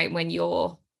becomes a crime when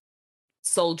your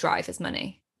sole drive is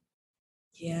money.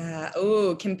 Yeah.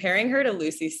 Oh, comparing her to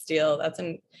Lucy Steele, that's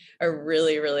a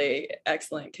really, really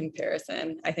excellent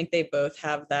comparison. I think they both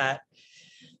have that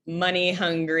money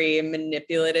hungry,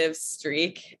 manipulative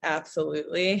streak.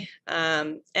 Absolutely.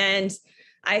 And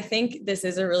I think this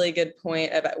is a really good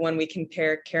point about when we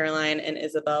compare Caroline and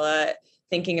Isabella,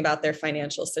 thinking about their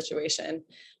financial situation.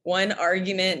 One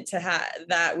argument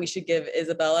that we should give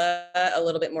Isabella a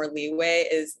little bit more leeway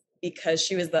is because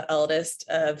she was the eldest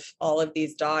of all of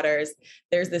these daughters.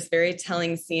 There's this very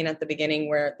telling scene at the beginning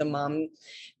where the mom,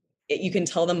 you can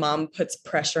tell the mom puts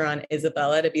pressure on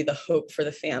Isabella to be the hope for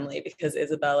the family, because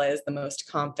Isabella is the most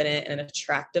confident and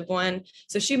attractive one.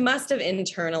 So she must have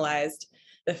internalized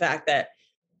the fact that,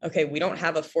 okay, we don't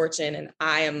have a fortune and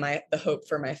I am the hope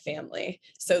for my family.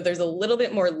 So there's a little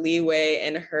bit more leeway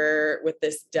in her with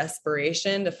this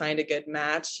desperation to find a good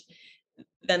match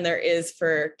than there is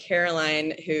for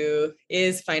Caroline, who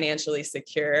is financially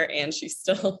secure and she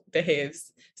still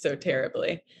behaves so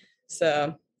terribly.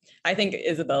 So I think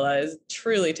Isabella is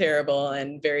truly terrible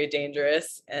and very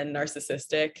dangerous and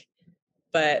narcissistic,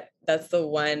 but that's the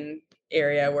one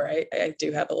area where I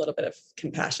do have a little bit of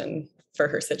compassion for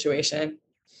her situation.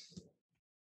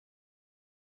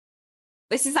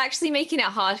 This is actually making it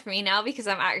hard for me now, because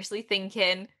I'm actually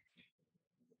thinking,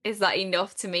 is that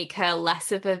enough to make her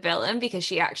less of a villain? Because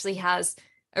she actually has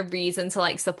a reason to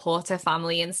like support her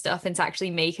family and stuff, and to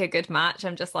actually make a good match.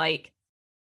 I'm just like,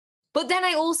 but then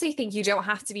I also think you don't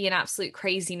have to be an absolute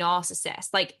crazy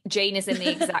narcissist. Like, Jane is in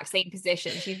the exact same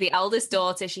position. She's the eldest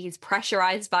daughter. She's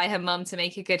pressurized by her mum to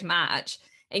make a good match.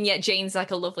 And yet Jane's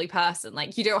like a lovely person.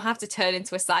 Like, you don't have to turn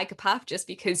into a psychopath just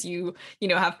because you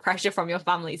know, have pressure from your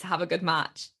family to have a good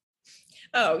match.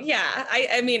 Oh yeah.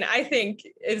 I mean, I think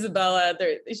Isabella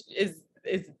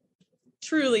is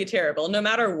truly terrible. No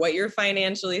matter what your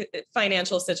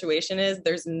financial situation is,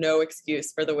 there's no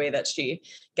excuse for the way that she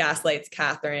gaslights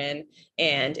Catherine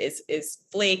and is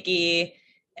flaky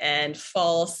and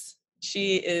false.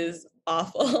 She is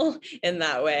awful in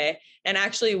that way. And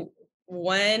actually,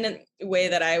 one way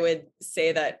that I would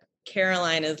say that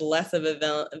Caroline is less of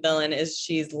a villain is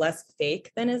she's less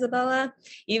fake than Isabella.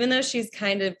 Even though she's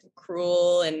kind of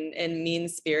cruel and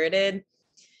mean-spirited,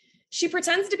 she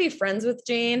pretends to be friends with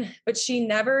Jane, but she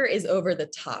never is over the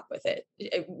top with it.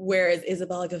 Whereas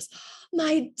Isabella goes,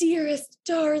 my dearest,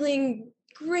 darling,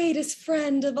 greatest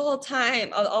friend of all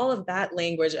time, all of that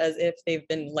language as if they've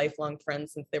been lifelong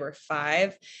friends since they were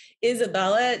 5.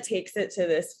 Isabella takes it to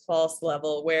this false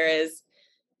level, whereas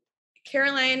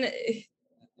Caroline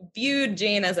viewed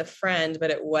Jane as a friend,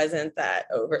 but it wasn't that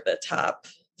over the top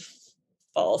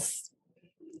false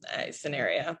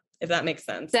scenario, if that makes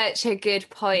sense. Such a good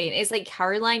point. It's like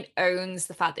Caroline owns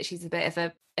the fact that she's a bit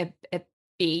of a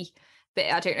bee, but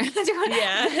I don't know.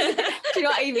 Yeah. Do you know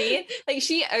what I mean? Like,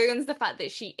 she owns the fact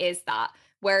that she is that,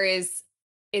 whereas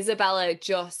Isabella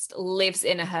just lives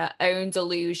in her own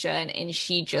delusion, and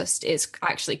she just is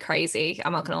actually crazy.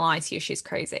 I'm not going to lie to you, she's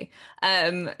crazy.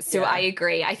 So I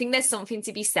agree. I think there's something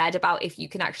to be said about if you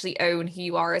can actually own who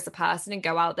you are as a person and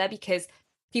go out there, because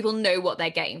people know what they're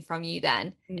getting from you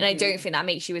then. Mm-hmm. And I don't think that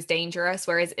makes you as dangerous,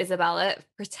 whereas Isabella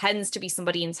pretends to be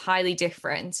somebody entirely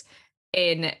different.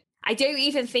 I don't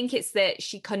even think it's that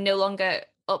she can no longer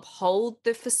uphold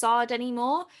the facade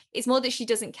anymore. It's more that she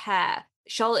doesn't care.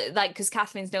 Charlotte, like, because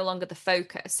Catherine's no longer the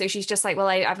focus, so she's just like, well,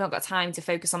 I've not got time to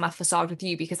focus on my facade with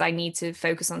you because I need to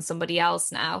focus on somebody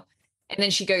else now. And then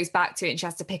she goes back to it and she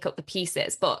has to pick up the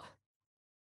pieces, but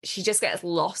she just gets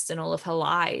lost in all of her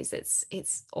lies.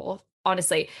 It's awful,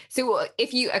 honestly. So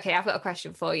if I've got a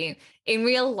question for you. In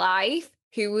real life,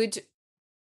 who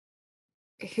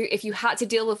if you had to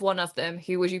deal with one of them,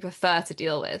 who would you prefer to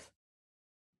deal with?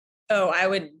 Oh, I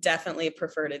would definitely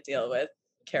prefer to deal with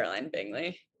Caroline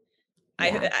Bingley.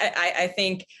 Yeah. I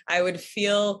think I would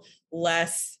feel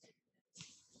less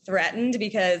threatened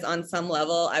because on some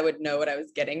level I would know what I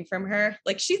was getting from her.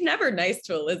 Like, she's never nice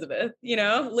to Elizabeth, you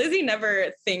know? Lizzie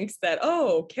never thinks that,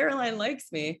 oh, Caroline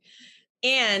likes me.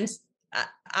 And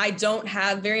I don't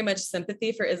have very much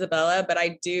sympathy for Isabella, but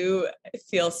I do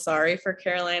feel sorry for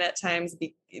Caroline at times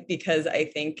because I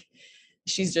think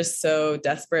she's just so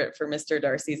desperate for Mr.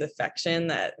 Darcy's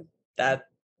affection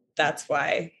that's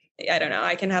why, I don't know,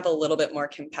 I can have a little bit more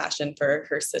compassion for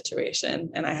her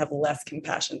situation, and I have less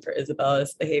compassion for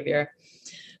Isabella's behavior.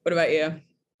 What about you?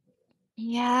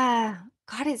 Yeah.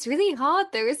 God, it's really hard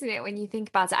though, isn't it, when you think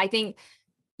about it? I think,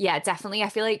 yeah, definitely. I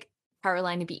feel like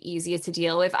Caroline would be easier to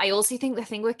deal with. I also think the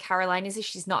thing with Caroline is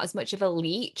she's not as much of a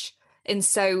leech. And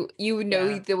so you would know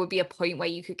Yeah. there would be a point where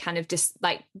you could kind of just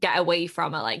like get away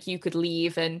from her, like you could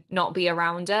leave and not be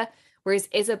around her. Whereas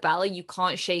Isabella, you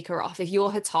can't shake her off. If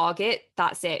you're her target,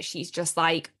 that's it. She's just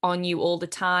like on you all the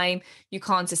time. You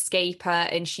can't escape her,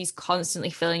 and she's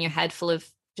constantly filling your head full of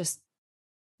just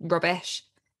rubbish.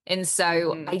 And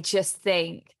so I just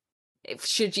think,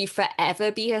 should you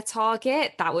forever be a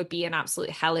target, that would be an absolute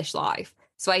hellish life.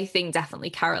 So I think definitely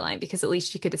Caroline, because at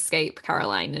least you could escape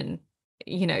Caroline, and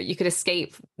you could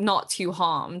escape not too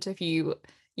harmed if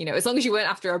as long as you weren't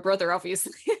after her brother,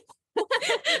 obviously.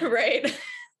 Right.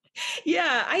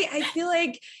 Yeah, I feel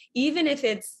like even if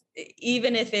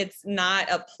it's not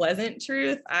a pleasant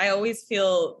truth, I always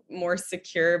feel more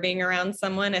secure being around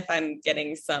someone if I'm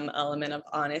getting some element of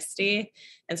honesty.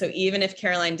 And so even if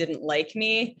Caroline didn't like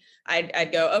me,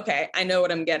 I'd go, okay, I know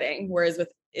what I'm getting. Whereas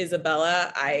with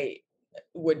Isabella, I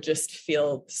would just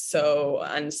feel so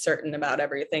uncertain about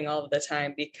everything all the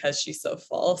time because she's so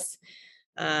false.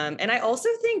 And I also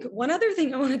think one other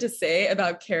thing I wanted to say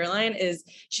about Caroline is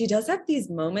she does have these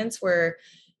moments where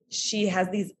she has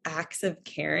these acts of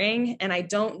caring. And I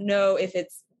don't know if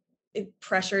it's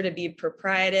pressure to be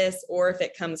proprietous or if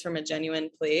it comes from a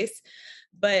genuine place.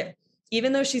 But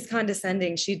even though she's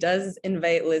condescending, she does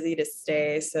invite Lizzie to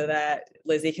stay so that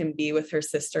Lizzie can be with her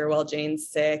sister while Jane's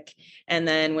sick. And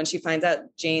then when she finds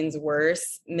out Jane's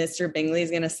worse, Mr. Bingley is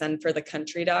going to send for the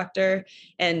country doctor.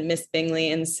 And Miss Bingley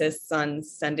insists on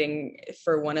sending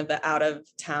for one of the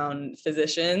out-of-town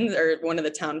physicians or one of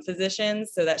the town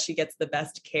physicians so that she gets the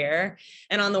best care.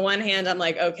 And on the one hand, I'm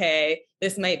like, okay,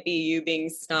 this might be you being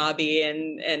snobby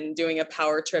and doing a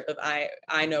power trip of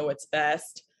I know what's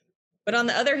best. But on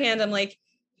the other hand, I'm like,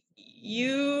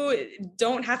 you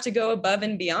don't have to go above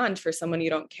and beyond for someone you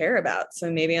don't care about.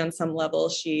 So maybe on some level,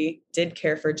 she did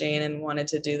care for Jane and wanted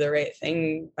to do the right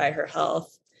thing by her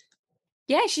health.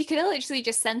 Yeah, she could have literally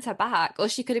just sent her back, or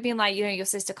she could have been like, your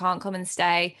sister can't come and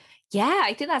stay. Yeah,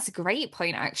 I think that's a great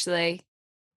point, actually.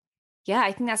 Yeah,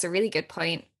 I think that's a really good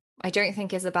point. I don't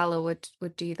think Isabella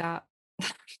would do that.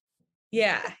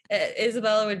 Yeah,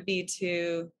 Isabella would be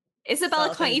too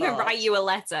Isabella can't even write you a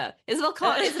letter. Isabella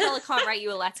can't write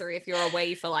you a letter if you're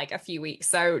away for like a few weeks.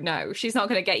 So no, she's not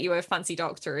going to get you a fancy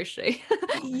doctor, is she?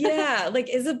 Yeah,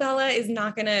 like Isabella is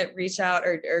not going to reach out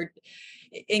or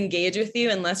engage with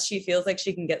you unless she feels like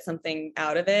she can get something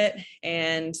out of it.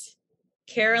 And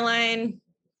Caroline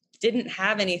didn't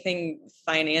have anything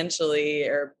financially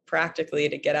or practically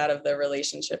to get out of the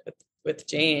relationship with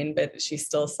Jane, but she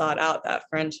still sought out that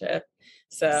friendship.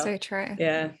 So true.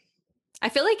 Yeah. I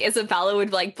feel like Isabella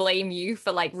would like blame you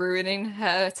for like ruining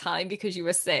her time because you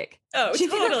were sick. Oh,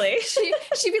 totally.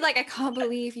 She'd be like, I can't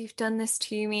believe you've done this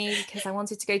to me because I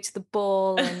wanted to go to the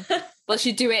ball. And well,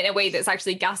 she'd do it in a way that's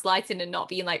actually gaslighting and not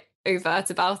being like overt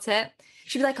about it.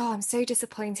 She'd be like, oh, I'm so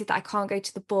disappointed that I can't go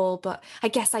to the ball, but I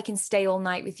guess I can stay all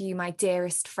night with you, my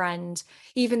dearest friend,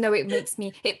 even though it makes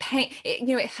me, it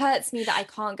hurts me that I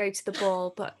can't go to the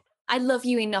ball, but I love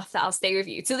you enough that I'll stay with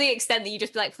you, to the extent that you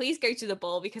just be like, please go to the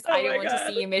ball because I don't want to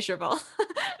see you miserable.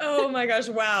 Oh my gosh.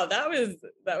 Wow. That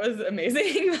was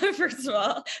amazing. First of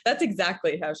all, that's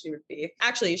exactly how she would be.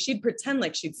 Actually, she'd pretend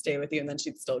like she'd stay with you and then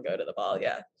she'd still go to the ball.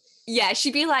 Yeah. Yeah,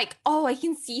 she'd be like, oh, I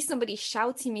can see somebody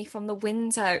shouting me from the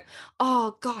window.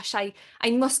 Oh gosh, I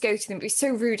must go to them. It'd be so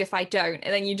rude if I don't.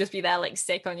 And then you'd just be there like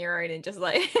sick on your own and just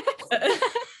like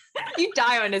you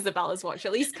die on Isabella's watch.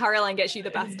 At least Caroline gets you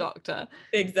the best doctor.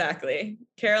 Exactly.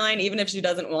 Caroline, even if she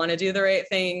doesn't want to do the right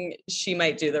thing, she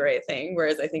might do the right thing.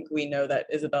 Whereas I think we know that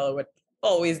Isabella would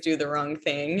always do the wrong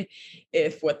thing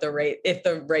if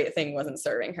the right thing wasn't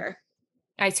serving her.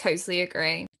 I totally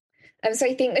agree. So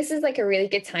I think this is like a really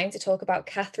good time to talk about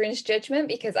Catherine's judgment,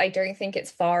 because I don't think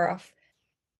it's far off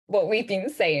what we've been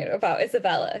saying about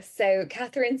Isabella. So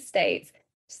Catherine states,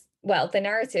 well, the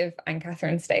narrative and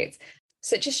Catherine states,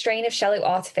 such a strain of shallow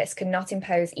artifice could not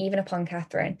impose even upon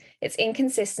Catherine. Its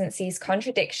inconsistencies,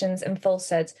 contradictions, and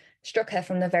falsehoods struck her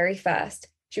from the very first.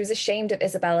 She was ashamed of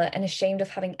Isabella and ashamed of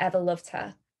having ever loved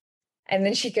her. And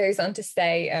then she goes on to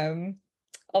say,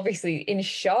 obviously in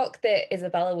shock that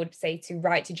Isabella would say to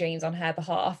write to James on her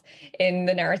behalf. In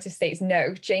the narrative states,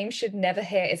 no, James should never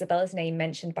hear Isabella's name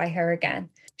mentioned by her again.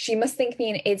 She must think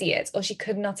me an idiot, or she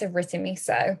could not have written me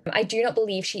so. I do not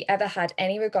believe she ever had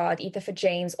any regard either for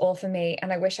James or for me,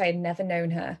 and I wish I had never known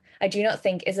her. I do not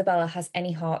think Isabella has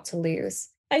any heart to lose.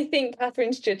 I think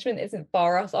Catherine's judgment isn't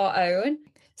far off our own.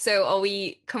 So are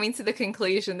we coming to the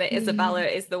conclusion that Isabella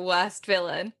is the worst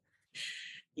villain?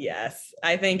 Yes,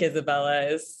 I think Isabella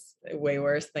is way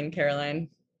worse than Caroline.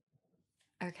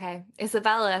 Okay,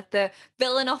 Isabella, the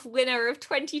villain-off winner of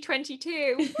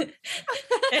 2022.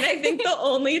 And I think the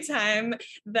only time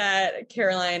that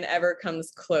Caroline ever comes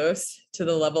close to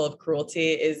the level of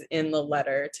cruelty is in the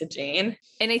letter to Jane.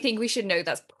 And I think we should know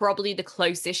that's probably the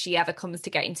closest she ever comes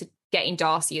to getting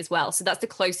Darcy as well. So that's the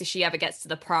closest she ever gets to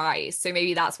the prize. So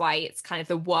maybe that's why it's kind of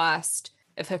the worst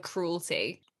of her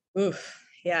cruelty. Oof.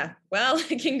 Yeah. Well,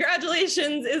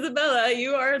 congratulations, Isabella.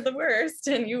 You are the worst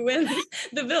and you win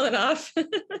the villain off.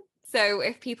 So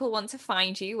if people want to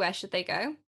find you, where should they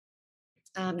go?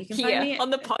 You can Here find me on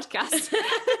the podcast.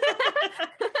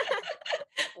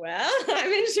 Well,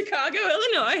 I'm in Chicago,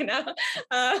 Illinois now.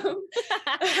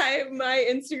 My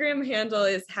Instagram handle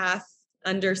is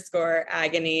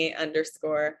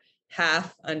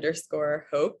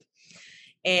half_agony_half_hope.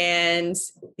 And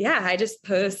yeah, I just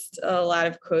post a lot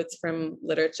of quotes from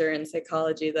literature and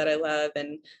psychology that I love.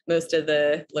 And most of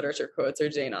the literature quotes are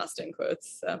Jane Austen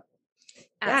quotes. So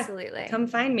absolutely. Yeah, come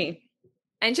find me.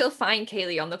 And you'll find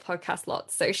Caily on the podcast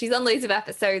lots. So she's on loads of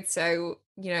episodes. So,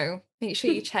 make sure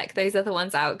you check those other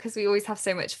ones out because we always have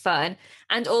so much fun.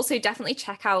 And also definitely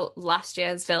check out last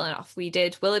year's Villain Off. We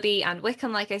did Willoughby and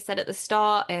Wickham, like I said at the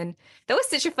start. And that was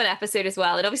such a fun episode as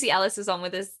well. And obviously Ellis was on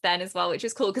with us then as well, which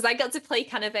was cool because I got to play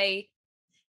kind of I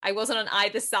wasn't on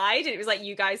either side. And it was like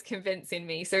you guys convincing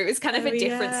me. So it was kind of a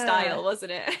different style,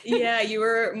 wasn't it? Yeah, you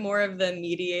were more of the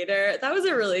mediator. That was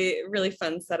a really, really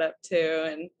fun setup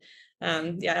too. And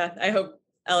I hope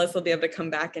Ellis will be able to come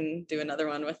back and do another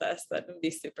one with us. That would be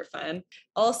super fun.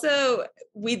 Also,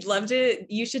 we'd love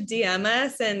you should DM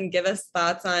us and give us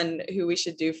thoughts on who we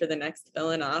should do for the next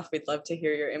Villain Off. We'd love to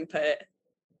hear your input.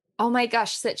 Oh my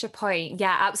gosh, such a point.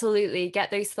 Yeah, absolutely. Get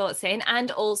those thoughts in.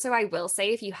 And also, I will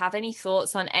say, if you have any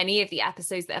thoughts on any of the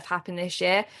episodes that have happened this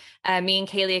year, me and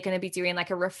Caily are going to be doing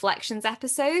like a reflections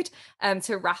episode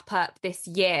to wrap up this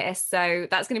year. So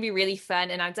that's going to be really fun.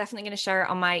 And I'm definitely going to share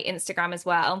it on my Instagram as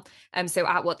well. So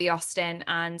at What the Austen,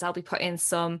 and I'll be putting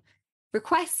some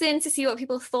requests in to see what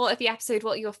people thought of the episode,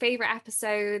 what are your favorite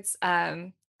episodes.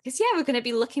 Because we're going to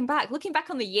be looking back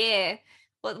on the year.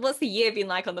 What's the year been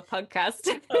like on the podcast?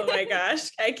 Oh my gosh,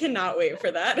 I cannot wait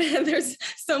for that. There's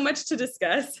so much to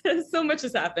discuss. So much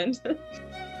has happened.